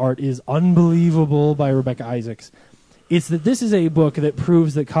that the art is unbelievable by Rebecca Isaacs. It's that this is a book that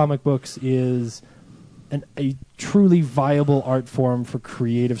proves that comic books is a truly viable art form for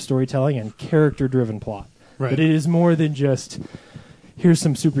creative storytelling and character-driven plot. Right. That it is more than just, here's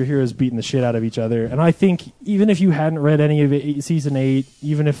some superheroes beating the shit out of each other. And I think even if you hadn't read any of it, season 8,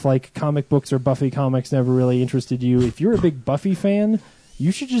 even if comic books or Buffy comics never really interested you, if you're a big Buffy fan,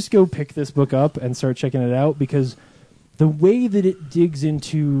 you should just go pick this book up and start checking it out, because the way that it digs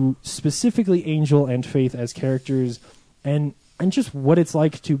into specifically Angel and Faith as characters, and just what it's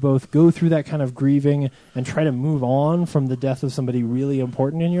like to both go through that kind of grieving and try to move on from the death of somebody really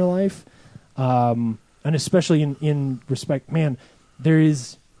important in your life, and especially in respect, man, there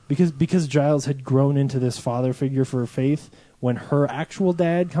is, because Giles had grown into this father figure for Faith, when her actual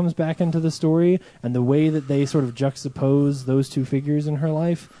dad comes back into the story, and the way that they sort of juxtapose those two figures in her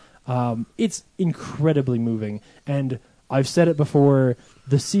life, it's incredibly moving. And I've said it before,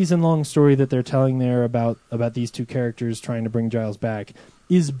 the season-long story that they're telling there about these two characters trying to bring Giles back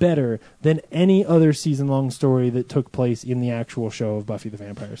is better than any other season-long story that took place in the actual show of Buffy the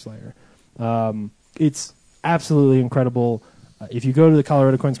Vampire Slayer. It's absolutely incredible. If you go to the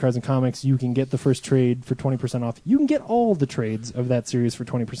Colorado Coins, Cards, and Comics, you can get the first trade for 20% off. You can get all the trades of that series for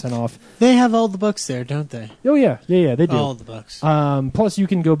 20% off. They have all the books there, don't they? Oh, yeah, they do. All the books. Plus, you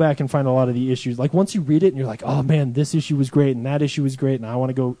can go back and find a lot of the issues. Like, once you read it and you're like, oh, man, this issue was great and that issue was great and I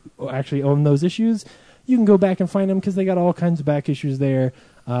want to go actually own those issues, you can go back and find them because they got all kinds of back issues there.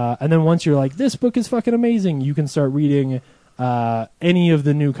 And then once you're like, this book is fucking amazing, you can start reading any of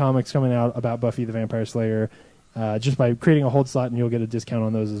the new comics coming out about Buffy the Vampire Slayer. Just by creating a hold slot, and you'll get a discount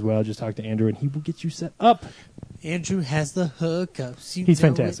on those as well. Just talk to Andrew, and he will get you set up. Andrew has the hookups. He's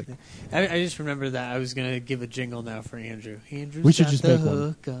fantastic. I just remember that. I was going to give a jingle now for Andrew. We should just the make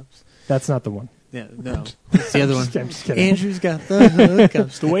one. hookups. That's not the one. Yeah, no. It's the other one. I'm just kidding. Andrew's got the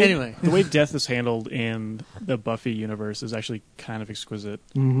hookups. The way death is handled in the Buffy universe is actually kind of exquisite.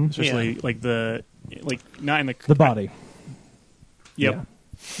 Mm-hmm. Especially not in The body. Yep.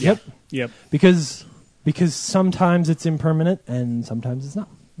 Yeah. Yep. Because sometimes it's impermanent and sometimes it's not.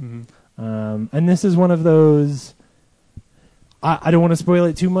 Mm-hmm. And this is one of those. I don't want to spoil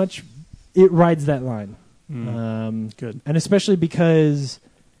it too much. It rides that line. Good. And especially because,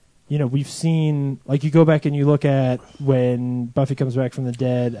 we've seen, like, you go back and you look at when Buffy comes back from the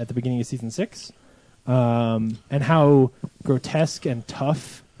dead at the beginning of season 6, and how grotesque and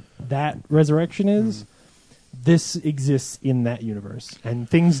tough that resurrection is. This exists in that universe, and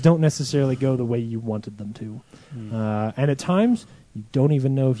things don't necessarily go the way you wanted them to. And at times, you don't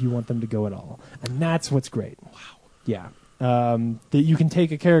even know if you want them to go at all. And that's what's great. Wow. Yeah. That you can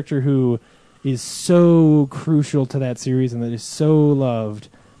take a character who is so crucial to that series and that is so loved,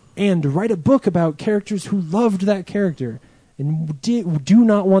 and write a book about characters who loved that character and do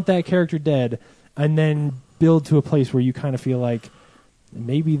not want that character dead, and then build to a place where you kind of feel like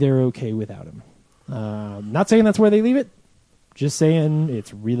maybe they're okay without him. Not saying that's where they leave it, just saying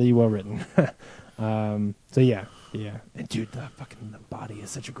it's really well written. So yeah. And dude, the body is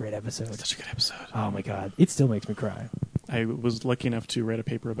such a great episode. Such a good episode. Oh my god, it still makes me cry. I was lucky enough to write a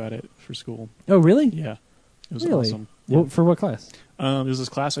paper about it for school. Oh really? Yeah, it was really? awesome. Well, for what class? There was this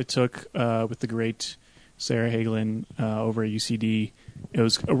class I took with the great Sarah Hagelin over at UCD. It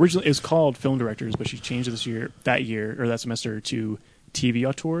was called Film Directors, but she changed it that semester to TV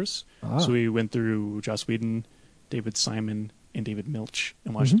auteurs. So we went through Joss Whedon, David Simon, and David Milch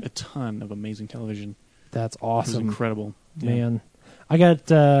and watched a ton of amazing television. That's awesome. It was incredible. Man. I got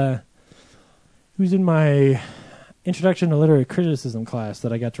who's in my Introduction to Literary Criticism class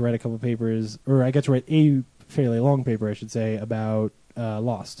that I got to write a couple papers, or I got to write a fairly long paper, I should say, about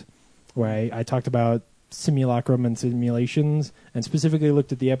Lost, where I talked about simulacrum and simulations, and specifically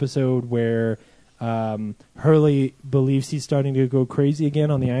looked at the episode where Hurley believes he's starting to go crazy again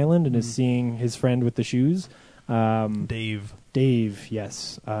on the island and is seeing his friend with the shoes. Dave,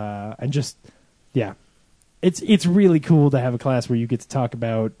 yes. And just, yeah. It's really cool to have a class where you get to talk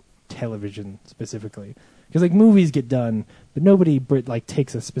about television specifically. Because, like, movies get done, but nobody,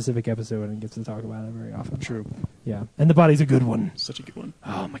 takes a specific episode and gets to talk about it very often. True. Yeah. And The Body's a good one. Such a good one.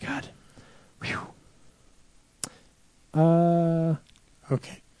 Oh, my God. Whew.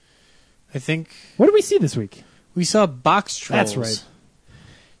 Okay. I think What did we see this week? we saw Box Trolls. That's right.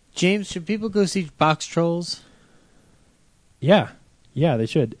 James, should people go see Box Trolls? Yeah, they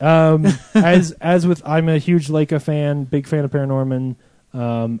should. As with, I'm a huge Leica fan, big fan of Paranorman,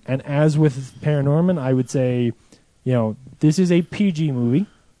 and as with Paranorman, I would say, this is a PG movie.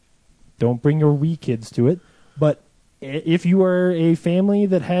 Don't bring your wee kids to it. But if you are a family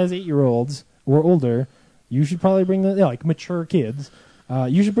that has 8-year-olds or older, you should probably bring them, mature kids.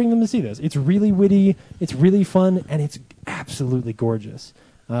 You should bring them to see this. It's really witty, it's really fun, and it's absolutely gorgeous.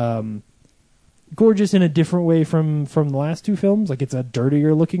 Gorgeous in a different way from the last two films. Like, it's a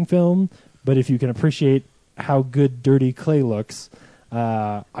dirtier looking film, but if you can appreciate how good dirty clay looks,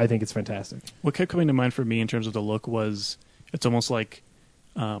 I think it's fantastic. What kept coming to mind for me in terms of the look was it's almost like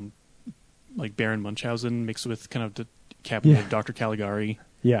Baron Munchausen mixed with kind of the cabinet of Dr. Caligari.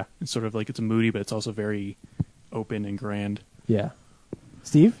 Yeah. It's sort of like it's moody, but it's also very open and grand. Yeah.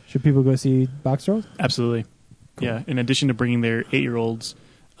 Steve, should people go see Box Trolls? Absolutely. Cool. Yeah. In addition to bringing their 8-year-olds,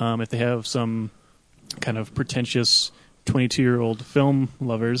 if they have some kind of pretentious 22-year-old film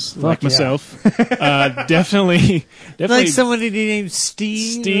lovers like myself, definitely like somebody named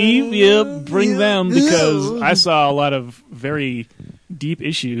Steve. Yep, bring them, because I saw a lot of very deep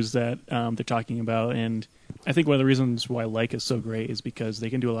issues that they're talking about, and I think one of the reasons why Leica is so great is because they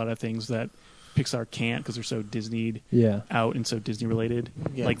can do a lot of things that Pixar can't because they're so Disneyed Yeah. out and so Disney related.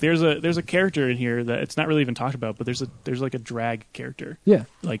 Yeah. Like there's a character in here that it's not really even talked about, but there's like a drag character. Yeah.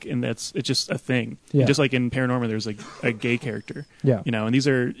 Like, and it's just a thing. Yeah. And just like in Paranorman, there's like a gay character. Yeah. You know, and these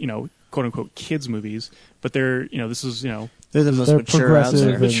are, you know, quote unquote kids movies, but they're, you know, this is, you know, They're the most They're mature out progressive there.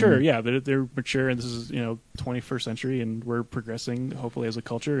 and- mature. Yeah, they're mature, and this is, you know, 21st century, and we're progressing hopefully as a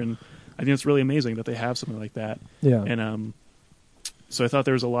culture, and I think it's really amazing that they have something like that. Yeah. And so I thought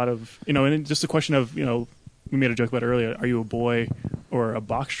there was a lot of, you know, and just a question of, you know, we made a joke about it earlier. Are you a boy or a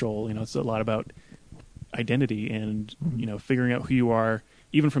box troll? You know, it's a lot about identity and, you know, figuring out who you are,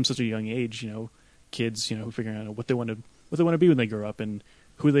 even from such a young age. You know, kids, you know, figuring out what they want to be when they grow up and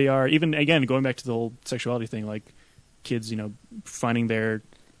who they are. Even again, going back to the whole sexuality thing, like kids, you know, finding their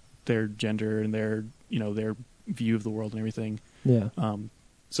gender and their, you know, their view of the world and everything. Yeah.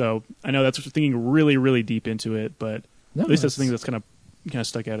 So I know that's thinking really, really deep into it, but No, at least that's the that's- thing that's kind of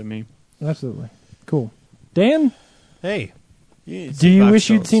stuck out at me. Absolutely. Cool. Dan, Hey, do you wish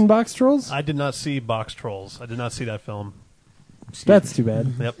you'd seen Box Trolls? I did not see Box Trolls. I did not see that film. That's too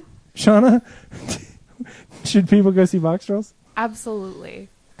bad. Yep. Shauna, should people go see Box Trolls? Absolutely.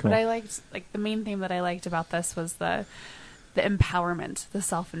 Cool. What I liked, like the main thing that I liked about this was the empowerment, the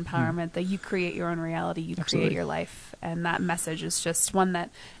self-empowerment, that you create your own reality, you Absolutely. create your life, and that message is just one that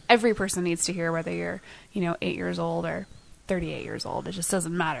every person needs to hear, whether you're, you know, 8 years old or 38 years old. It just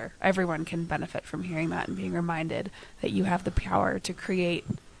doesn't matter. Everyone can benefit from hearing that and being reminded that you have the power to create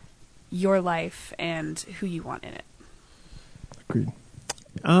your life and who you want in it. Agreed.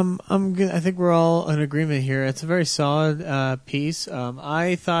 I'm good. I think we're all in agreement here. It's a very solid piece.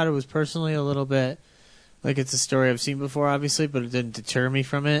 I thought it was personally a little bit like it's a story I've seen before, obviously, but it didn't deter me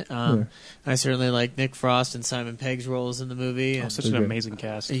from it. Yeah. I certainly like Nick Frost and Simon Pegg's roles in the movie. Oh, And such an Okay. amazing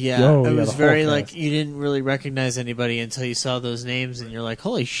cast. yeah, Oh, it yeah, was the whole very cast. like you didn't really recognize anybody until you saw those names, and you're like,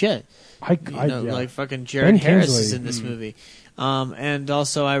 "Holy shit!" I You know, yeah. like fucking Jared Ben Harris Kingsley. is in this movie. And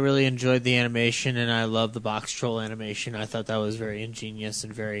also, I really enjoyed the animation, and I love the box troll animation. I thought that was very ingenious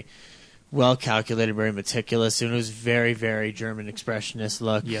and very well calculated, very meticulous, and it was very, very German expressionist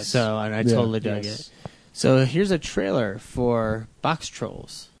look. Yes. So, and I Yeah. totally dug Yes. it. So here's a trailer for Box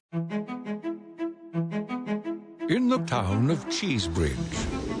Trolls. In the town of Cheesebridge,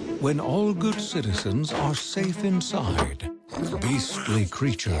 when all good citizens are safe inside, beastly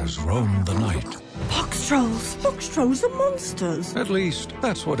creatures roam the night. Box trolls! Box trolls are monsters! At least,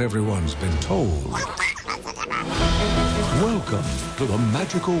 that's what everyone's been told. Welcome to the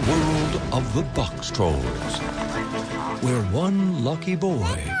magical world of the Box Trolls, where one lucky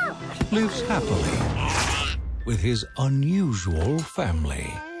boy lives happily with his unusual family.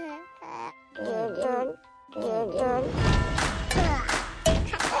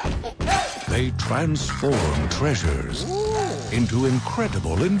 They transform treasures into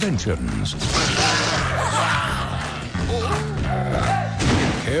incredible inventions.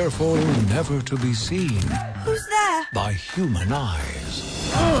 Careful never to be seen Who's there? by human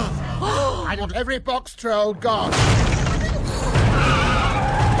eyes. I want every box troll gone.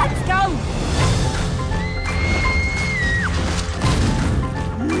 Let's go!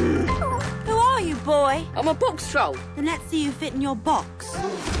 Who are you, boy? I'm a box troll. Then let's see you fit in your box.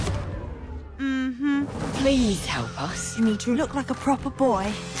 Mm-hmm. Please help us. You need to look like a proper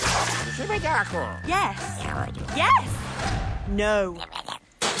boy. Yes. Yes. No.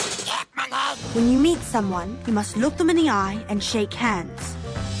 When you meet someone, you must look them in the eye and shake hands.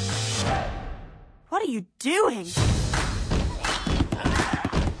 What are you doing?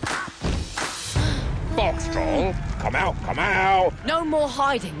 Box troll, come out, come out. No more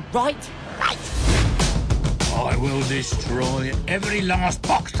hiding, right? Right. I will destroy every last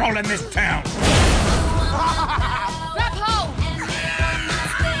box troll in this town. Black hole.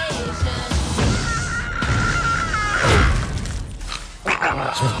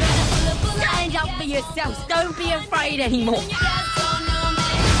 Stand up for yourselves. Don't be afraid anymore. This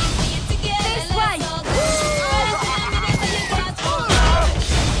way.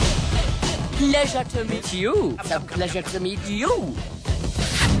 Pleasure to meet you. It's a pleasure to meet you.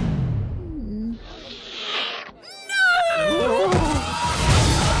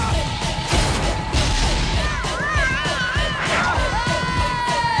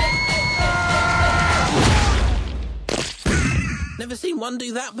 Never seen one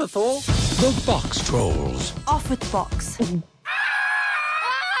do that before. The Box Trolls. Off with the box.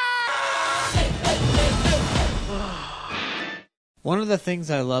 One of the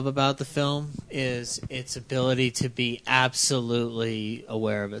things I love about the film is its ability to be absolutely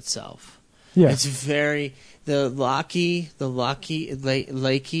aware of itself. Yeah. It's very Lakey, I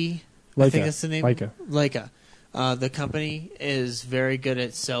Laika. think that's the name. Laika. Laika. The company is very good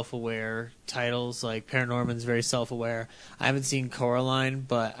at self-aware titles. Like Paranorman's very self-aware. I haven't seen Coraline,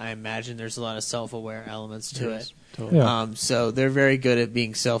 but I imagine there's a lot of self-aware elements to it. Totally. Yeah. So they're very good at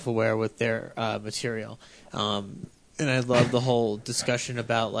being self-aware with their material. And I love the whole discussion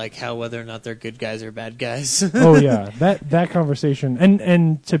about like how whether or not they're good guys or bad guys. Oh yeah, that conversation,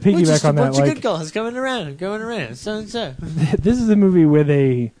 and to piggyback just on a that, bunch like of good guys going around, so and so. This is a movie where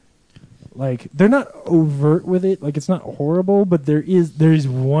they, like, they're not overt with it, like it's not horrible, but there is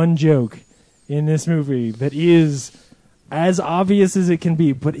one joke in this movie that is as obvious as it can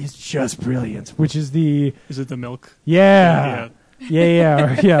be, but it's just brilliant. Which is Is it the milk? Yeah. They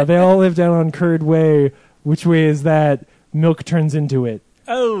all live down on Curd Way. Which way is that? Milk turns into it.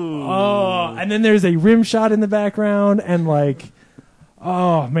 Oh, and then there's a rim shot in the background, and like,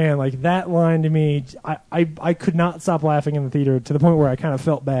 oh man, like that line to me, I could not stop laughing in the theater to the point where I kind of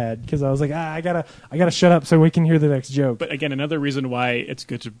felt bad because I was like, I gotta shut up so we can hear the next joke. But again, another reason why it's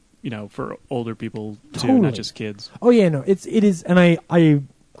good to for older people too, Totally. not just kids. Oh yeah, no, it is, and I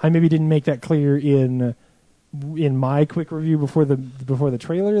maybe didn't make that clear in my quick review before the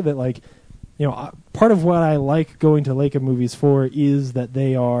trailer that like. Part of what I like going to Leica movies for is that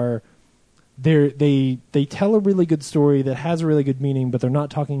they tell a really good story that has a really good meaning, but they're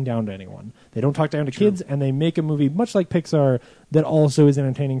not talking down to anyone. They don't talk down to kids, and they make a movie much like Pixar that also is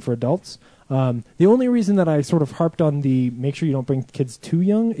entertaining for adults. The only reason that I sort of harped on the make sure you don't bring kids too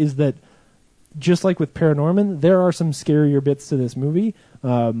young is that just like with Paranorman, there are some scarier bits to this movie.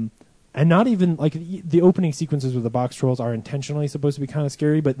 And not even like the opening sequences with the box trolls are intentionally supposed to be kind of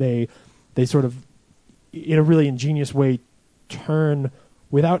scary, but they sort of, in a really ingenious way, turn,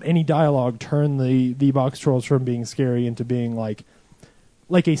 without any dialogue, turn the box trolls from being scary into being like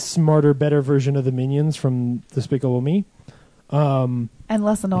a smarter, better version of the Minions from Despicable Me. And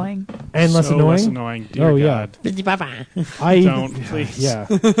less annoying. And less annoying? Less annoying, dear God. Don't, please. Yeah.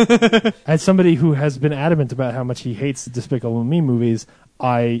 As somebody who has been adamant about how much he hates Despicable Me movies,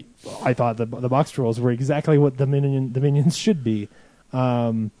 I thought the box trolls were exactly what the Minions should be.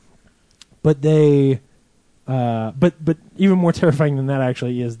 But even more terrifying than that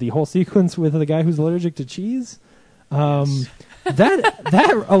actually is the whole sequence with the guy who's allergic to cheese.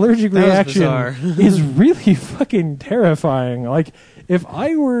 That allergic reaction is really fucking terrifying. Like, if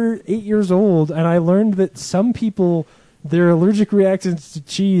I were 8 years old and I learned that some people, their allergic reactions to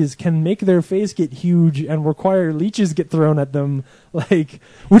cheese can make their face get huge and require leeches get thrown at them, like,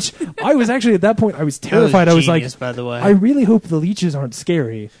 which I was actually at that point, I was terrified. That was I was genius, like, by the way. I really hope the leeches aren't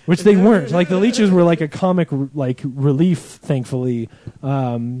scary, which they weren't. Like, the leeches were like a comic like relief, thankfully.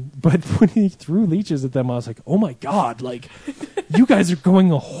 But when he threw leeches at them, I was like, oh my God, like, you guys are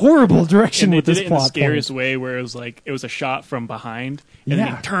going a horrible direction with this plot. And they did it in the scariest way, where it was like it was a shot from behind, and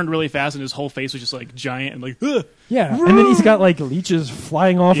then he turned really fast, and his whole face was just like giant and like, ugh. Yeah, and then he's got like leeches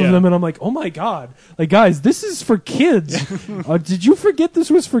flying off of them, and I'm like, oh my God, like, guys, this is for kids. Did you forget this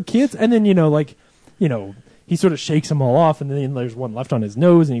was for kids? And then he sort of shakes them all off, and then there's one left on his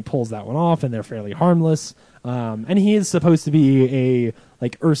nose, and he pulls that one off, and they're fairly harmless. And he is supposed to be a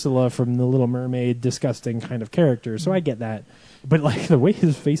like Ursula from The Little Mermaid, disgusting kind of character, so I get that. But like the way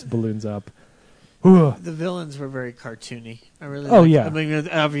his face balloons up. The villains were very cartoony. I really I mean,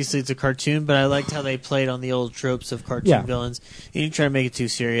 obviously it's a cartoon, but I liked how they played on the old tropes of cartoon villains. They didn't try to make it too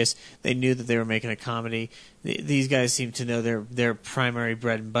serious. They knew that they were making a comedy. These guys seem to know their primary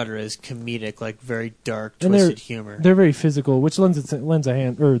bread and butter is comedic, like very dark, twisted humor. They're very physical, which lends a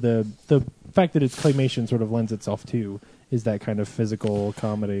hand, or the fact that it's claymation sort of lends itself to is that kind of physical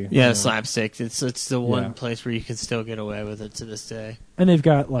comedy. Yeah, slapstick. It's the one place where you can still get away with it to this day. And they've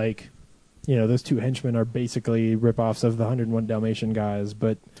got like, those two henchmen are basically ripoffs of the 101 Dalmatian guys,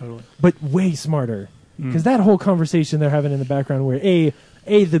 but way smarter. Because that whole conversation they're having in the background where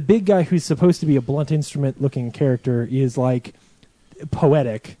the big guy who's supposed to be a blunt instrument looking character is like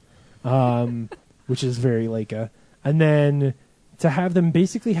poetic, which is very Leica. And then to have them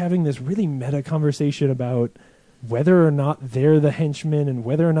basically having this really meta conversation about whether or not they're the henchmen and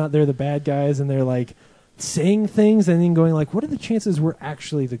whether or not they're the bad guys, and they're like saying things and then going like, what are the chances we're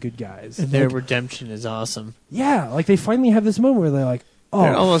actually the good guys? And their redemption is awesome. Yeah, like they finally have this moment where they're like, oh,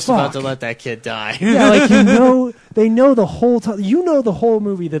 they're almost fuck. about to let that kid die. Yeah, like they know the whole time. The whole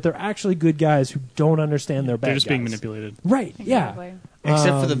movie that they're actually good guys who don't understand they're bad guys. They're just being manipulated. Right, exactly. Yeah.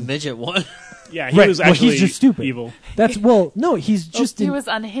 Except for the midget one. Yeah, he was actually he's just stupid. Evil. No, he's just... he was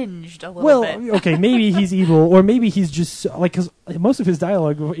unhinged a little bit. Well, okay, maybe he's evil, or maybe he's just... Like, because most of his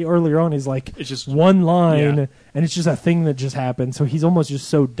dialogue earlier on is like it's just one line, and it's just a thing that just happened. So he's almost just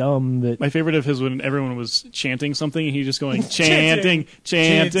so dumb that my favorite of his when everyone was chanting something, and he just going chanting.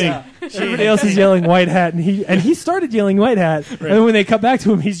 Everybody else is yelling white hat, and he started yelling white hat, and then when they cut back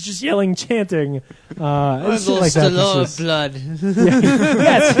to him, he's just yelling chanting. I've lost a lot of blood.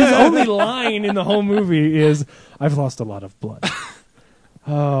 Yes, his only line in the whole movie is "I've lost a lot of blood."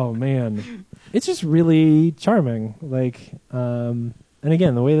 Oh man, it's just really charming. Like, and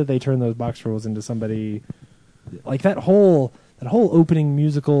again, the way that they turn those box trolls into somebody like that whole opening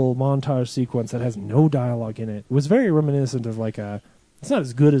musical montage sequence that has no dialogue in it was very reminiscent of like a. It's not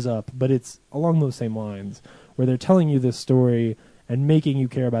as good as Up, but it's along those same lines where they're telling you this story and making you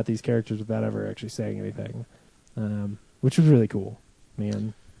care about these characters without ever actually saying anything, which was really cool,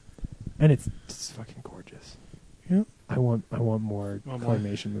 man. And it's fucking gorgeous. Yeah. I want more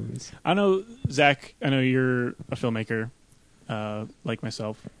claymation movies. I know, Zach, I know you're a filmmaker like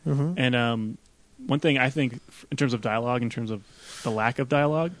myself. Mm-hmm. And one thing I think in terms of dialogue, in terms of the lack of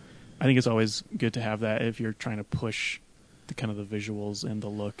dialogue, I think it's always good to have that if you're trying to push the kind of the visuals and the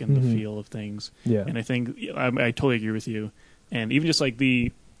look and the feel of things. Yeah. And I think I totally agree with you. And even just like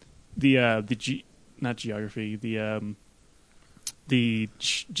not geography, the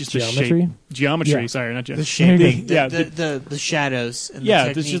geometry? Geometry, yeah. sorry, not the geometry. shaping, the shadows. And yeah,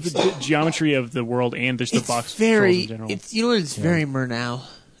 the there's just the geometry of the world and there's the box very, trolls in general. It's very Murnau.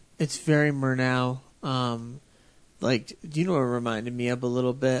 It's very Murnau. Like, do you know what it reminded me of a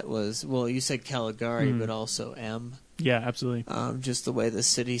little bit was, well, you said Caligari, but also M. Yeah, absolutely. Just the way the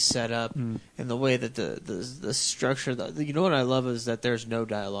city's set up and the way that the structure. You know what I love is that there's no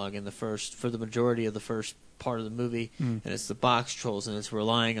dialogue in for the majority of the first part of the movie, and it's the box trolls, and it's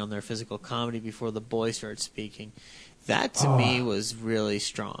relying on their physical comedy before the boy starts speaking. That to me was really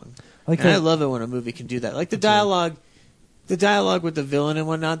strong. And I love it when a movie can do that. Like the dialogue with the villain and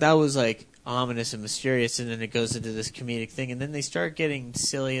whatnot, that was like ominous and mysterious, and then it goes into this comedic thing, and then they start getting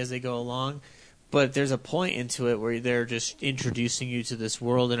silly as they go along. But there's a point into it where they're just introducing you to this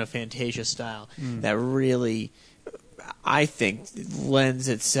world in a Fantasia style that really, I think, lends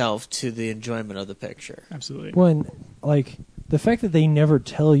itself to the enjoyment of the picture. Absolutely. When, like, the fact that they never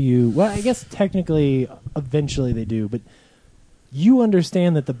tell you... Well, I guess technically, eventually they do, but you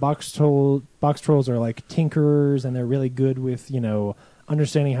understand that the box trolls are like tinkerers, and they're really good with,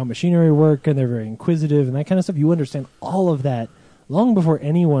 understanding how machinery work, and they're very inquisitive, and that kind of stuff. You understand all of that long before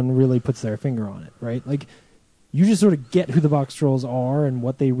anyone really puts their finger on it, right? Like, you just sort of get who the box trolls are and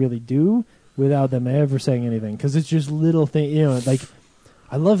what they really do without them ever saying anything, because it's just little things, like,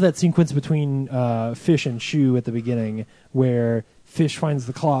 I love that sequence between Fish and Shoe at the beginning, where Fish finds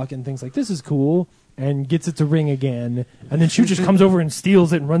the clock and thinks like, this is cool, and gets it to ring again, and then Shoe just comes over and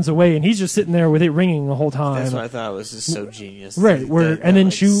steals it and runs away, and he's just sitting there with it ringing the whole time. That's what I thought was just so genius. Right, and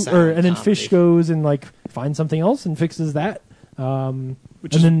then Fish goes and like finds something else and fixes that. Oh man,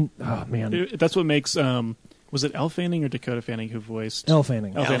 that's what makes was it Elle Fanning or Dakota Fanning who voiced Elle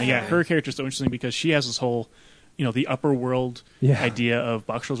Fanning? Elle Fanning, yeah. Her character's so interesting because she has this whole, the upper world idea of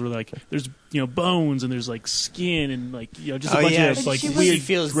box trolls where like there's bones and there's like skin and like just a bunch of like weird,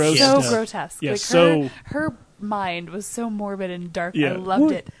 gross so stuff. Grotesque. Yeah, like her mind was so morbid and dark. Yeah. I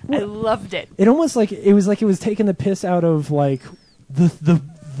loved it. I loved it. It almost like it was taking the piss out of like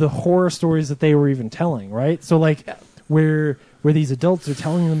the horror stories that they were even telling, right? So like where these adults are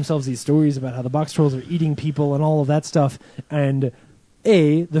telling themselves these stories about how the box trolls are eating people and all of that stuff, and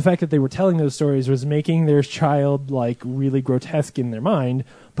the fact that they were telling those stories was making their child like really grotesque in their mind,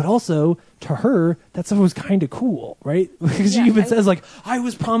 but also to her that stuff was kind of cool, right? Because she even says like, I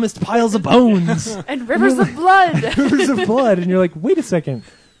was promised piles of bones and rivers of blood. Rivers of blood, and you're like, wait a second,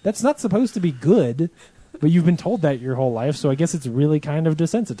 that's not supposed to be good, but you've been told that your whole life, so I guess it's really kind of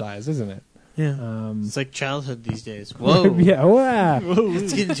desensitized, isn't it? Yeah, it's like childhood these days. Whoa, yeah, wow.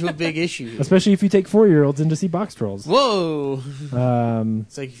 Let's get into a big issue, especially if you take 4-year-olds in to see box trolls. Whoa,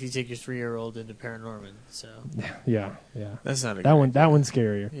 it's like if you take your 3-year-old into Paranorman. So yeah, that's not that one. That one's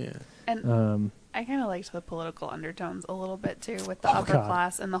scarier. Yeah, and I kind of liked the political undertones a little bit too, with the upper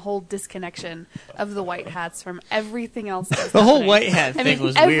class and the whole disconnection of the white hats from everything else. The whole white hat thing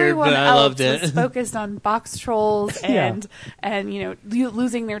was weird, but I loved it. Was focused on box trolls and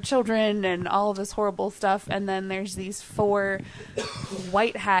losing their children and all of this horrible stuff, and then there's these 4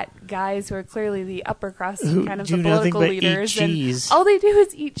 white hat guys who are clearly the upper crust, kind of the political leaders, and all they do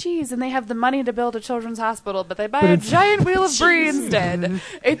is eat cheese, and they have the money to build a children's hospital, but they buy a giant wheel of brie instead.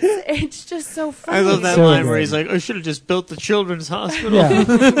 It's just so funny. I love that So line good. where he's like, I should have just built the children's hospital.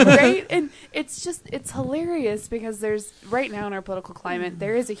 Yeah. Right? And it's hilarious because there's, right now in our political climate,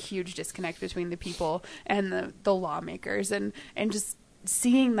 there is a huge disconnect between the people and the lawmakers, and just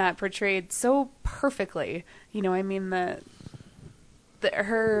seeing that portrayed so perfectly. You know, I mean, the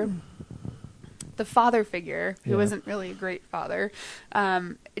father figure, who isn't really a great father,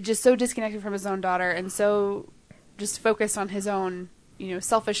 just so disconnected from his own daughter and so just focused on his own,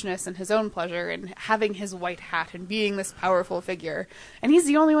 selfishness and his own pleasure and having his white hat and being this powerful figure. And he's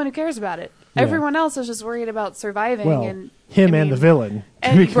the only one who cares about it. Yeah. Everyone else is just worried about surviving. Well, and the villain.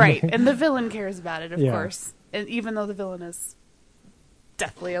 Right. And the villain cares about it, of Yeah. course. And even though the villain is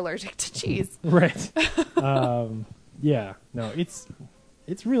deathly allergic to cheese. Right. Yeah. No, it's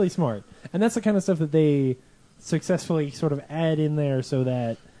really smart. And that's the kind of stuff that they successfully sort of add in there so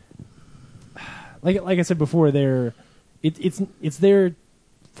that, like I said before, it's there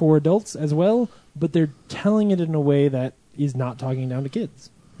for adults as well, but they're telling it in a way that is not talking down to kids.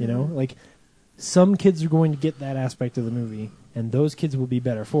 Like some kids are going to get that aspect of the movie, and those kids will be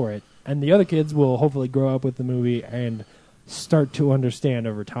better for it. And the other kids will hopefully grow up with the movie and start to understand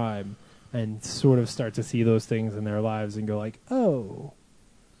over time and sort of start to see those things in their lives and go like, oh,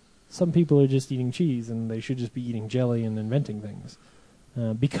 some people are just eating cheese and they should just be eating jelly and inventing things.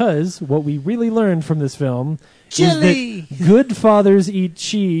 Because what we really learned from this film Jelly! is that good fathers eat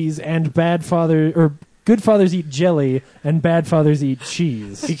cheese and good fathers eat jelly and bad fathers eat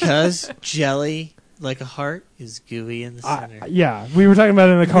cheese. Because jelly, like a heart, is gooey in the center. Yeah, we were talking about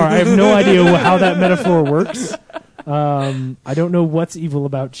it in the car. I have no idea how that metaphor works. I don't know what's evil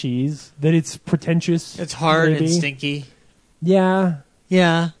about cheese. That it's pretentious. It's hard maybe. and stinky. Yeah.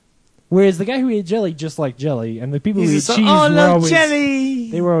 Yeah. Whereas the guy who ate jelly just liked jelly, and the people who ate cheese jelly!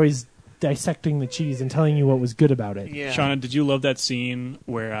 They were always dissecting the cheese and telling you what was good about it. Yeah. Shauna, did you love that scene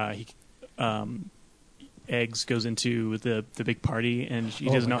where Eggs goes into the big party and he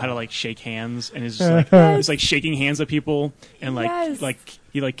doesn't know how to shake hands and is just it's like shaking hands at people and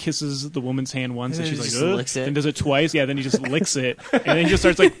he kisses the woman's hand once and she's like, licks it. and does it twice, then he just licks it and then he just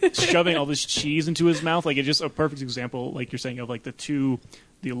starts shoving all this cheese into his mouth. It's just a perfect example, like you're saying, of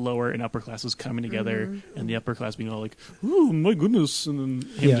the lower and upper classes coming together and the upper class being all like, oh my goodness, and then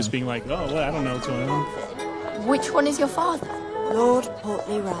him just being like, oh well, I don't know what's going on. Which one is your father? Lord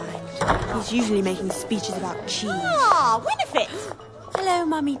Portly Rhyme. He's usually making speeches about cheese. Ah, Winifred. Hello,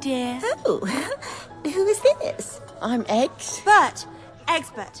 Mummy dear. Oh, who is this? I'm Eggs. Bert.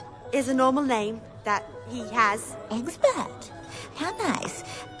 Egbert is a normal name that he has. Egbert? How nice.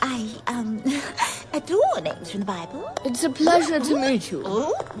 I, adore names from the Bible. It's a pleasure to meet you.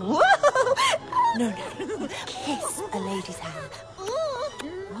 Oh, no. Kiss a lady's hand.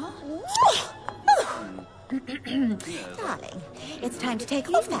 Darling, it's time to take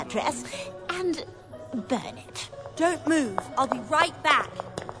off that dress and burn it. Don't move. I'll be right back.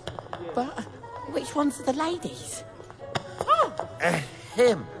 But which one's for the ladies?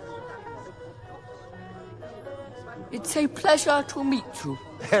 Him. It's a pleasure to meet you.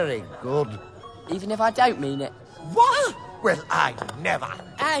 Very good. Even if I don't mean it. What? Well, I never.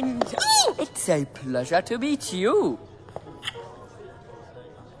 And it's a pleasure to meet you.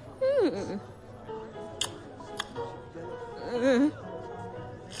 The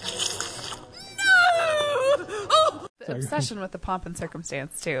obsession with the pomp and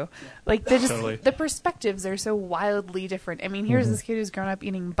circumstance too, the perspectives are so wildly different. I mean, here's this kid who's grown up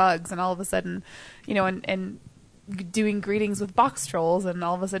eating bugs, and all of a sudden, and doing greetings with box trolls, and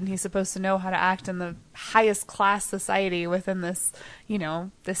all of a sudden he's supposed to know how to act in the highest class society within this,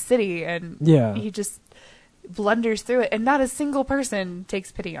 this city, and he just blunders through it, and not a single person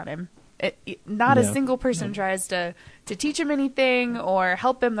takes pity on him. Not a single person tries to teach him anything or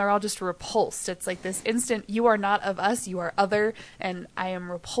help him. They're all just repulsed. It's like this instant, you are not of us, you are other, and I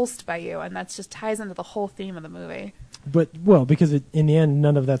am repulsed by you. And that just ties into the whole theme of the movie. But, because in the end,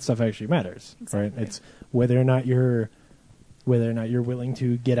 none of that stuff actually matters, right? It's whether or not you're willing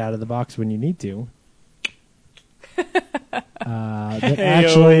to get out of the box when you need to. That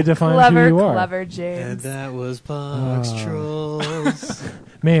actually defines who you are. Clever, James. And that was Box Trolls.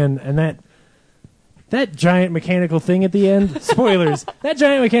 Man, and that giant mechanical thing at the end. Spoilers. That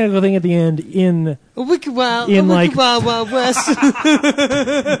giant mechanical thing at the end in Wicked Wild West.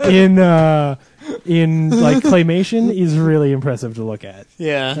 in claymation is really impressive to look at.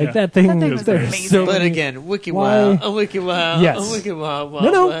 Yeah, that thing was amazing. So but again, Wicked Wild, a Wicked Wild, yes. a Wicked Wild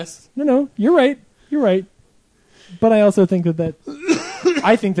West. No, you're right. But I also think that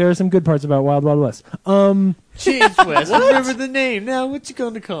I think there are some good parts about Wild Wild West. James West. Remember the name. Now, what you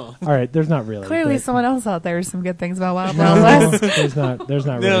going to call? All right, there's not really. Clearly, but someone else out there has some good things about Wild Wild West. There's not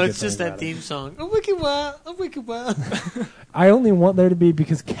really. No, good it's just things that about it. theme song. A wicked wild, a wicked wild. I only want there to be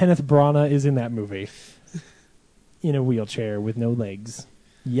because Kenneth Branagh is in that movie, in a wheelchair with no legs,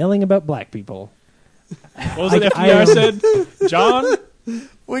 yelling about black people. What was it FDR said? John?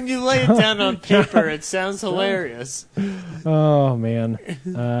 When you lay it down on paper, it sounds hilarious. Oh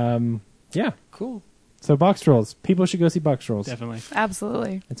man, yeah, cool. So Box Trolls, people should go see Box Trolls. Definitely,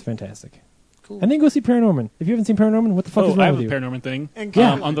 absolutely. It's fantastic. Cool. And then go see Paranorman. If you haven't seen Paranorman, what the fuck is wrong I have with a you? Paranorman thing.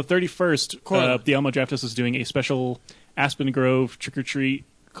 Yeah. On the 31st, the Alamo Drafthouse is doing a special Aspen Grove trick or treat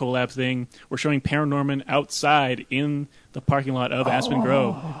collab thing. We're showing Paranorman outside in the parking lot of Aspen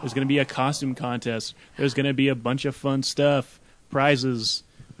Grove. There's going to be a costume contest. There's going to be a bunch of fun stuff, prizes.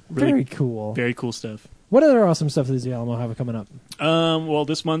 Really, Very cool. Very cool stuff. What other awesome stuff does the Alamo have coming up? Well,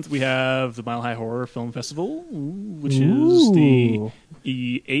 this month we have the Mile High Horror Film Festival, which is the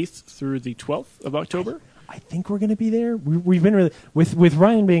 8th through the 12th of October. I think we're going to be there. We've been really with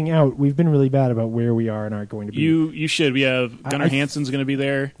Ryan being out. We've been really bad about where we are and aren't going to be. You should. We have Gunnar Hansen's going to be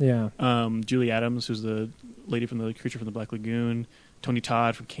there. Yeah. Julie Adams, who's the lady from the Creature from the Black Lagoon. Tony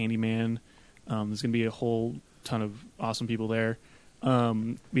Todd from Candyman. There's going to be a whole ton of awesome people there.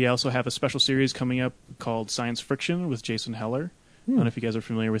 We also have a special series coming up called Science Friction with Jason Heller. I don't know if you guys are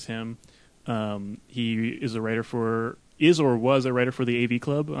familiar with him. He is a writer was a writer for the AV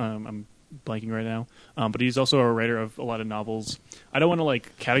Club. I'm blanking right now. But he's also a writer of a lot of novels. I don't want to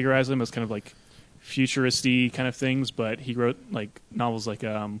categorize them as kind of futuristy kind of things, but he wrote novels like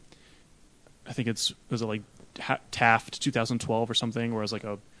I think was it Taft 2012 or something, where it's like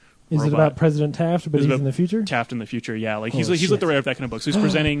a Is robot. it about President Taft, but he's in the future? Taft in the future, yeah. He's Holy the shit. writer of that kind of book. So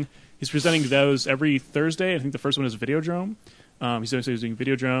he's presenting those every Thursday. I think the first one is Videodrome. He's doing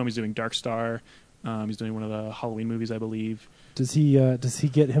Videodrome. He's doing Dark Star. He's doing one of the Halloween movies, I believe. Does he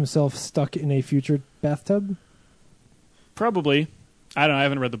get himself stuck in a future bathtub? Probably. I don't know. I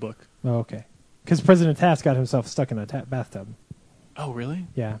haven't read the book. Oh, okay. Because President Taft got himself stuck in a bathtub. Oh, really?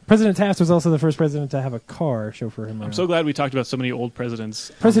 Yeah. President Taft was also the first president to have a car chauffeur him around. I'm so glad we talked about so many old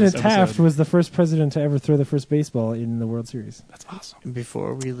presidents. President on this Taft episode. was the first president to ever throw the first baseball in the World Series. That's awesome. And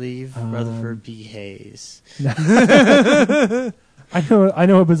before we leave, Rutherford B. Hayes. I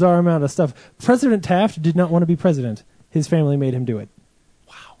know a bizarre amount of stuff. President Taft did not want to be president. His family made him do it.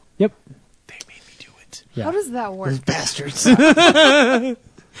 Wow. Yep. They made me do it. Yeah. How does that work? Those bastards.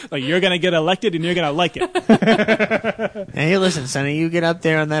 You're going to get elected and you're going to like it. Hey, listen, Sonny, you get up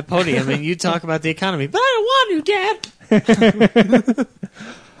there on that podium and you talk about the economy. But I don't want to, Dad.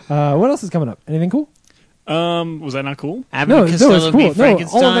 What else is coming up? Anything cool? Was that not cool? Abbott and Costello meet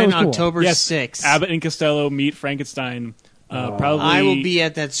Frankenstein, all of that was cool. October Yes, 6th. Abbott and Costello meet Frankenstein. Probably. I will be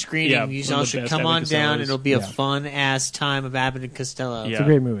at that screening. Yeah, You one of all the should best come Abbott on and down. Costellos. It'll be a fun-ass time of Abbott and Costello. Yeah, It's a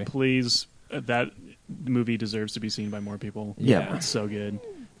great movie. Please, that movie deserves to be seen by more people. Yeah. It's so good.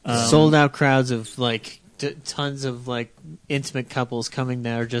 Sold out crowds of tons of intimate couples coming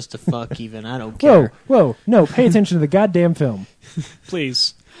there just to fuck. Even I don't care. Whoa! No, pay attention to the goddamn film.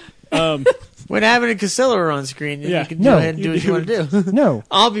 Please. When Abbott and Costello are on screen, you can go ahead and do what you want to do. No,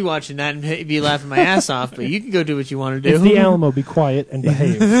 I'll be watching that and be laughing my ass off. But you can go do what you want to do. it's the Alamo. Be quiet and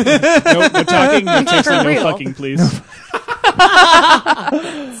behave. No talking, no texting, no fucking, please.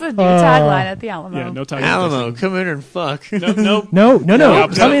 It's a new tagline at the Alamo. Yeah, no talking. Alamo, come in and fuck. No. No.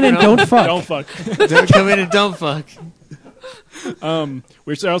 Come in and don't fuck. Don't fuck. Don't come in and don't fuck.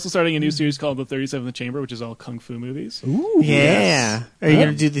 We're also starting a new series called The 37th Chamber, which is all kung fu movies. Ooh, Yeah. yes. Are you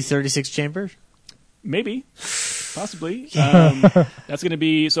going to do the 36 chambers? Maybe. Possibly. That's going to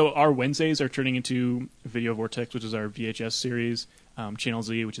be... So our Wednesdays are turning into Video Vortex, which is our VHS series. Channel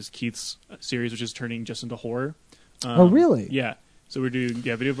Z, which is Keith's series, which is turning just into horror. Oh, really? Yeah. So we're doing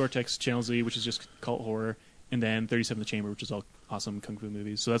Video Vortex, Channel Z, which is just cult horror, and then 37th Chamber, which is all awesome kung fu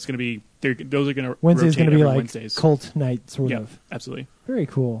movies. So that's going to be... Those are going to Wednesday's going to be like Wednesdays. cult night, sort of. Absolutely. Very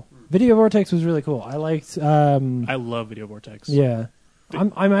cool. Video Vortex was really cool. I liked... I love Video Vortex. Yeah.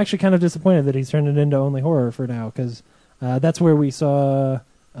 I'm actually kind of disappointed that he's turned it into only horror for now, because that's where we saw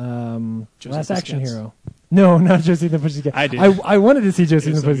Last Action Hero. No, not Josie and the Pussycats. I did. I wanted to see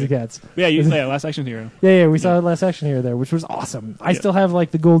Josie and the so Pussycats. Yeah, Last Action Hero. Yeah, we saw Last Action Hero there, which was awesome. I still have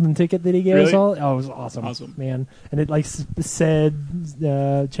the golden ticket that he gave us all. Oh, it was awesome, man. And it said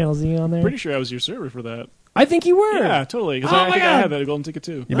Channel Z on there. Pretty sure I was your server for that. I think you were. Yeah, totally. Because Oh I my think God. I had that golden ticket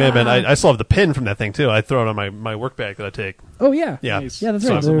too. You may have been. I still have the pin from that thing too. I throw it on my work bag that I take. Oh yeah, Yeah, Nice. yeah, that's So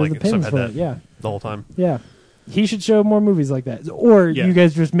right. I'm There were the so I've pins had for that it. Yeah, the whole time. yeah. He should show more movies like that, or you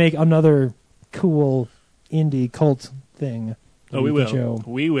guys just make another cool indie cult thing. that Oh, we could will. show.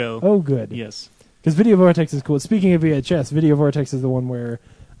 We will. Oh, good. Yes. Because Video Vortex is cool. Speaking of VHS, Video Vortex is the one where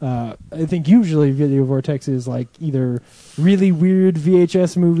I think usually Video Vortex is like either really weird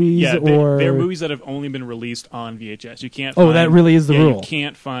VHS movies or they're movies that have only been released on VHS. You can't. Oh, that really is the rule. You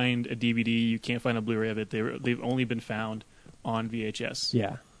can't find a DVD. You can't find a Blu-ray of it. They've only been found on VHS.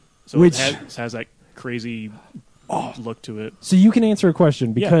 Yeah. So Which it has that crazy look to it. So you can answer a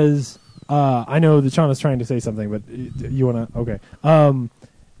question because I know that Sean is trying to say something, but you want to? Okay.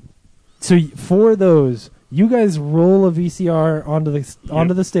 So for those, you guys roll a VCR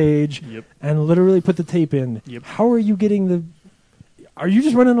onto the stage and literally put the tape in. Yep. How are you getting the? Are you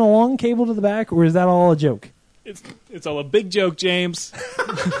just running a long cable to the back, or is that all a joke? It's all a big joke, James.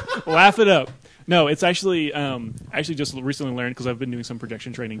 Laugh it up. No, it's actually just recently learned because I've been doing some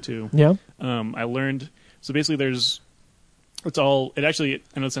projection training too. Yeah. I learned. So basically, I know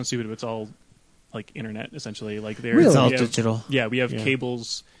it sounds stupid, but it's all like internet essentially. Like it's all digital. Yeah, we have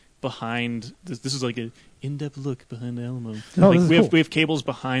cables behind. This is like an in-depth look behind the Alamo. Oh, we have cables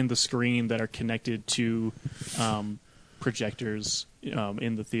behind the screen that are connected to projectors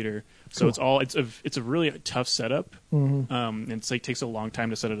in the theater. So it's a really tough setup. Mm-hmm. And it's like takes a long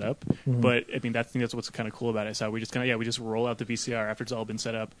time to set it up. Mm-hmm. But I mean that's what's kind of cool about it. So we just roll out the VCR after it's all been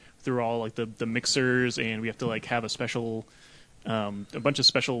set up through all like the mixers, and we have to like have a bunch of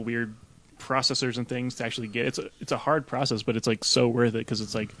special weird processors and things to actually get. It's a hard process, but it's like so worth it because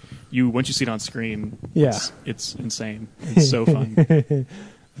it's like once you see it on screen, it's insane. It's so fun.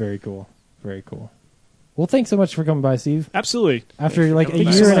 Very cool. Very cool. Well, thanks so much for coming by, Steve. Absolutely. After like a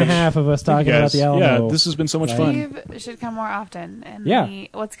year and a half of us talking about the Alamo. Yeah, this has been so much fun. Steve should come more often. And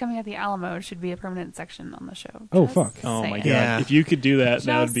what's coming at the Alamo should be a permanent section on the show. Oh, fuck. Oh, my God. Yeah. If you could do that,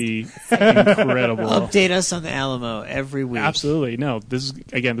 that would be incredible. Update us on the Alamo every week. Absolutely. No, this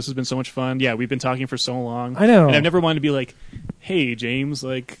has been so much fun. Yeah, we've been talking for so long. I know. And I've never wanted to be like, hey, James,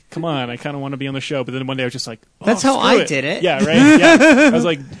 like, come on, I kind of want to be on the show. But then one day I was just like, that's how I did it. Yeah, right? Yeah. I was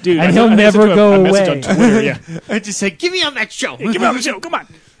like, dude. And he'll never go away. On Twitter, yeah. I just said, get me on that show. Hey, get me on the show. Come on.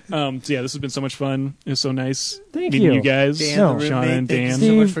 So yeah, this has been so much fun. It was so nice meeting you. You guys, Dan, Sean and Dan. Thank you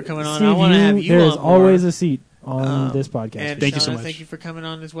so much for coming on. Steve, I want to have you There's on always a seat on this podcast. And thank Shauna, you so much. Thank you for coming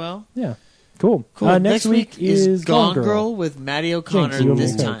on as well. Yeah. Cool. Next week is Gone Girl with Maddie O'Connor Jinx,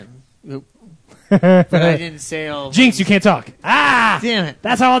 this time. But I didn't say all. Jinx, you can't talk. Ah! Damn it.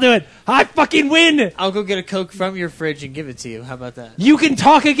 That's how I'll do it. I fucking win! I'll go get a Coke from your fridge and give it to you. How about that? You can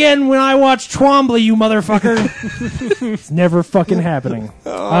talk again when I watch Twombly, you motherfucker. It's never fucking happening.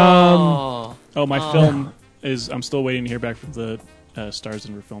 My film is... I'm still waiting to hear back from the Stars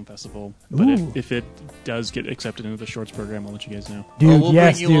Denver Film Festival. But if it does get accepted into the shorts program, I'll let you guys know. Dude, we'll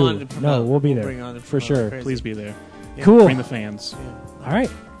yes, bring you on to dude. promote. No, we'll be We'll there. bring you on to for promote. sure. Crazy. Please be there. Yeah. Cool. Bring the fans. Yeah. All right.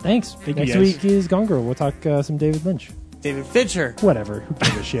 Thanks. Thank Next you guys. week is Gone Girl. We'll talk some David Lynch. David Fincher. Whatever. Who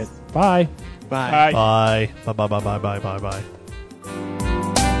gives a shit? Bye. Bye. Bye. Bye. Bye. Bye. Bye. Bye. Bye. Bye.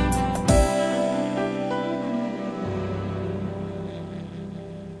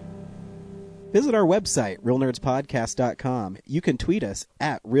 Visit our website, realnerdspodcast.com. You can tweet us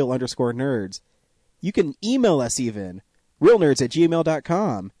at real_nerds. You can email us even,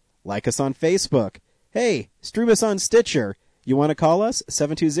 realnerds@gmail.com. Like us on Facebook. Hey, stream us on Stitcher. You want to call us?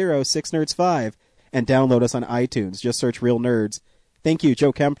 720-6nerds5. And download us on iTunes. Just search Real Nerds. Thank you,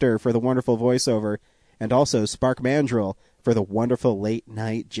 Joe Kempter, for the wonderful voiceover. And also Spark Mandrill for the wonderful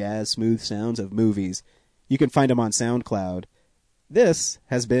late-night jazz smooth sounds of movies. You can find them on SoundCloud. This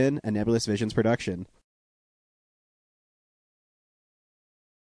has been a Nebulous Visions production.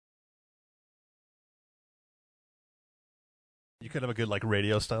 You could have a good like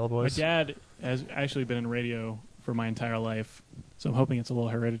radio style voice. My dad has actually been in radio for my entire life, so I'm hoping it's a little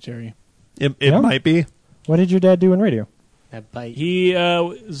hereditary. It might be. What did your dad do in radio? That bite. He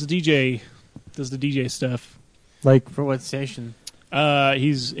is a DJ, does the DJ stuff. Like For what station?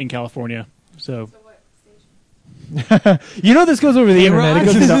 He's in California, so. You know this goes over the internet. It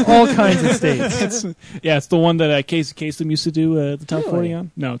goes into all kinds of states. It's the one that Casey Kasem used to do the top 40 Really?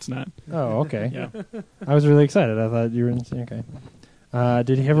 on. No, it's not. Oh, okay. Yeah. I was really excited. I thought you were in. Okay.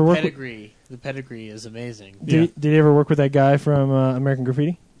 Did he ever work? Pedigree. The pedigree is amazing. Did he ever work with that guy from American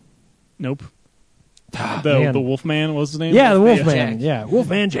Graffiti? Nope. Man. The Wolfman, what was his name? Yeah, the Wolfman. Jack. Yeah,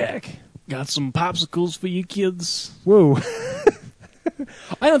 Wolfman Jack. Got some popsicles for you kids. Whoa.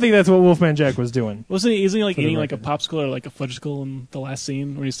 I don't think that's what Wolfman Jack was doing. Isn't he like For the eating like a record. popsicle or like a fudgesicle in the last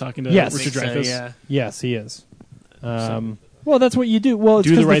scene when he's talking to Yes. Richard I think Dreyfuss? so, yeah. Yes, he is. Well, that's what you do. Well, it's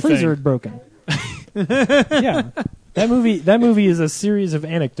Do the because right the freezer thing. had broken. Yeah, that movie is a series of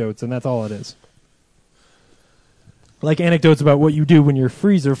anecdotes, and that's all it is. Like anecdotes about what you do when your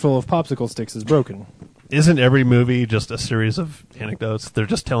freezer full of popsicle sticks is broken. Isn't every movie just a series of anecdotes? They're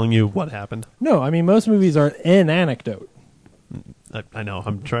just telling you what happened. No, I mean most movies are an anecdote. I know.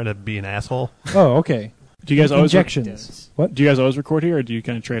 I'm trying to be an asshole. Oh, okay. Do you guys always injections? What? Do you guys always record here, or do you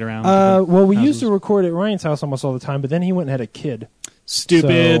kind of trade around? Well, we used to record at Ryan's house almost all the time, but then he went and had a kid.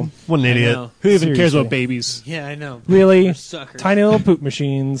 Stupid. So, what an idiot. Who even cares Seriously. about babies? Yeah, I know. Really? Suckers. Tiny little poop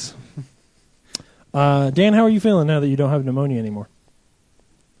machines. Dan, how are you feeling now that you don't have pneumonia anymore?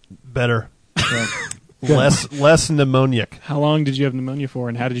 Better. Yeah. less pneumonic. How long did you have pneumonia for,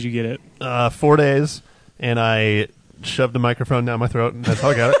 and how did you get it? 4 days, and I shoved a microphone down my throat, and that's how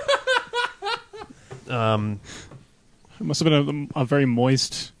I got it. It must have been a very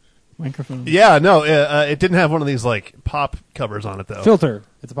moist microphone. Yeah, no, it didn't have one of these like pop covers on it though. Filter.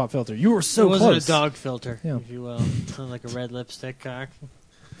 It's a pop filter. You were so it wasn't close. a dog filter, Yeah. if you will. Sounds like a red lipstick cock.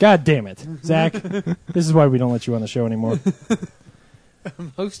 God damn it, Zach. This is why we don't let you on the show anymore.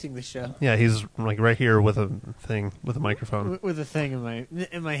 I'm hosting the show. Yeah, he's like right here with a thing, with a microphone. With a thing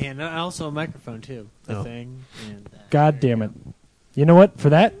in my hand. Also a microphone, too. A Oh. thing. And, God damn it. You know what?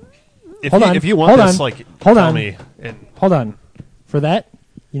 For that, If you want this, like, tell me. Hold on. For that,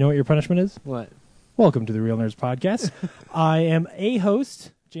 you know what your punishment is? What? Welcome to the Real Nerds Podcast. I am a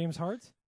host, James Hart.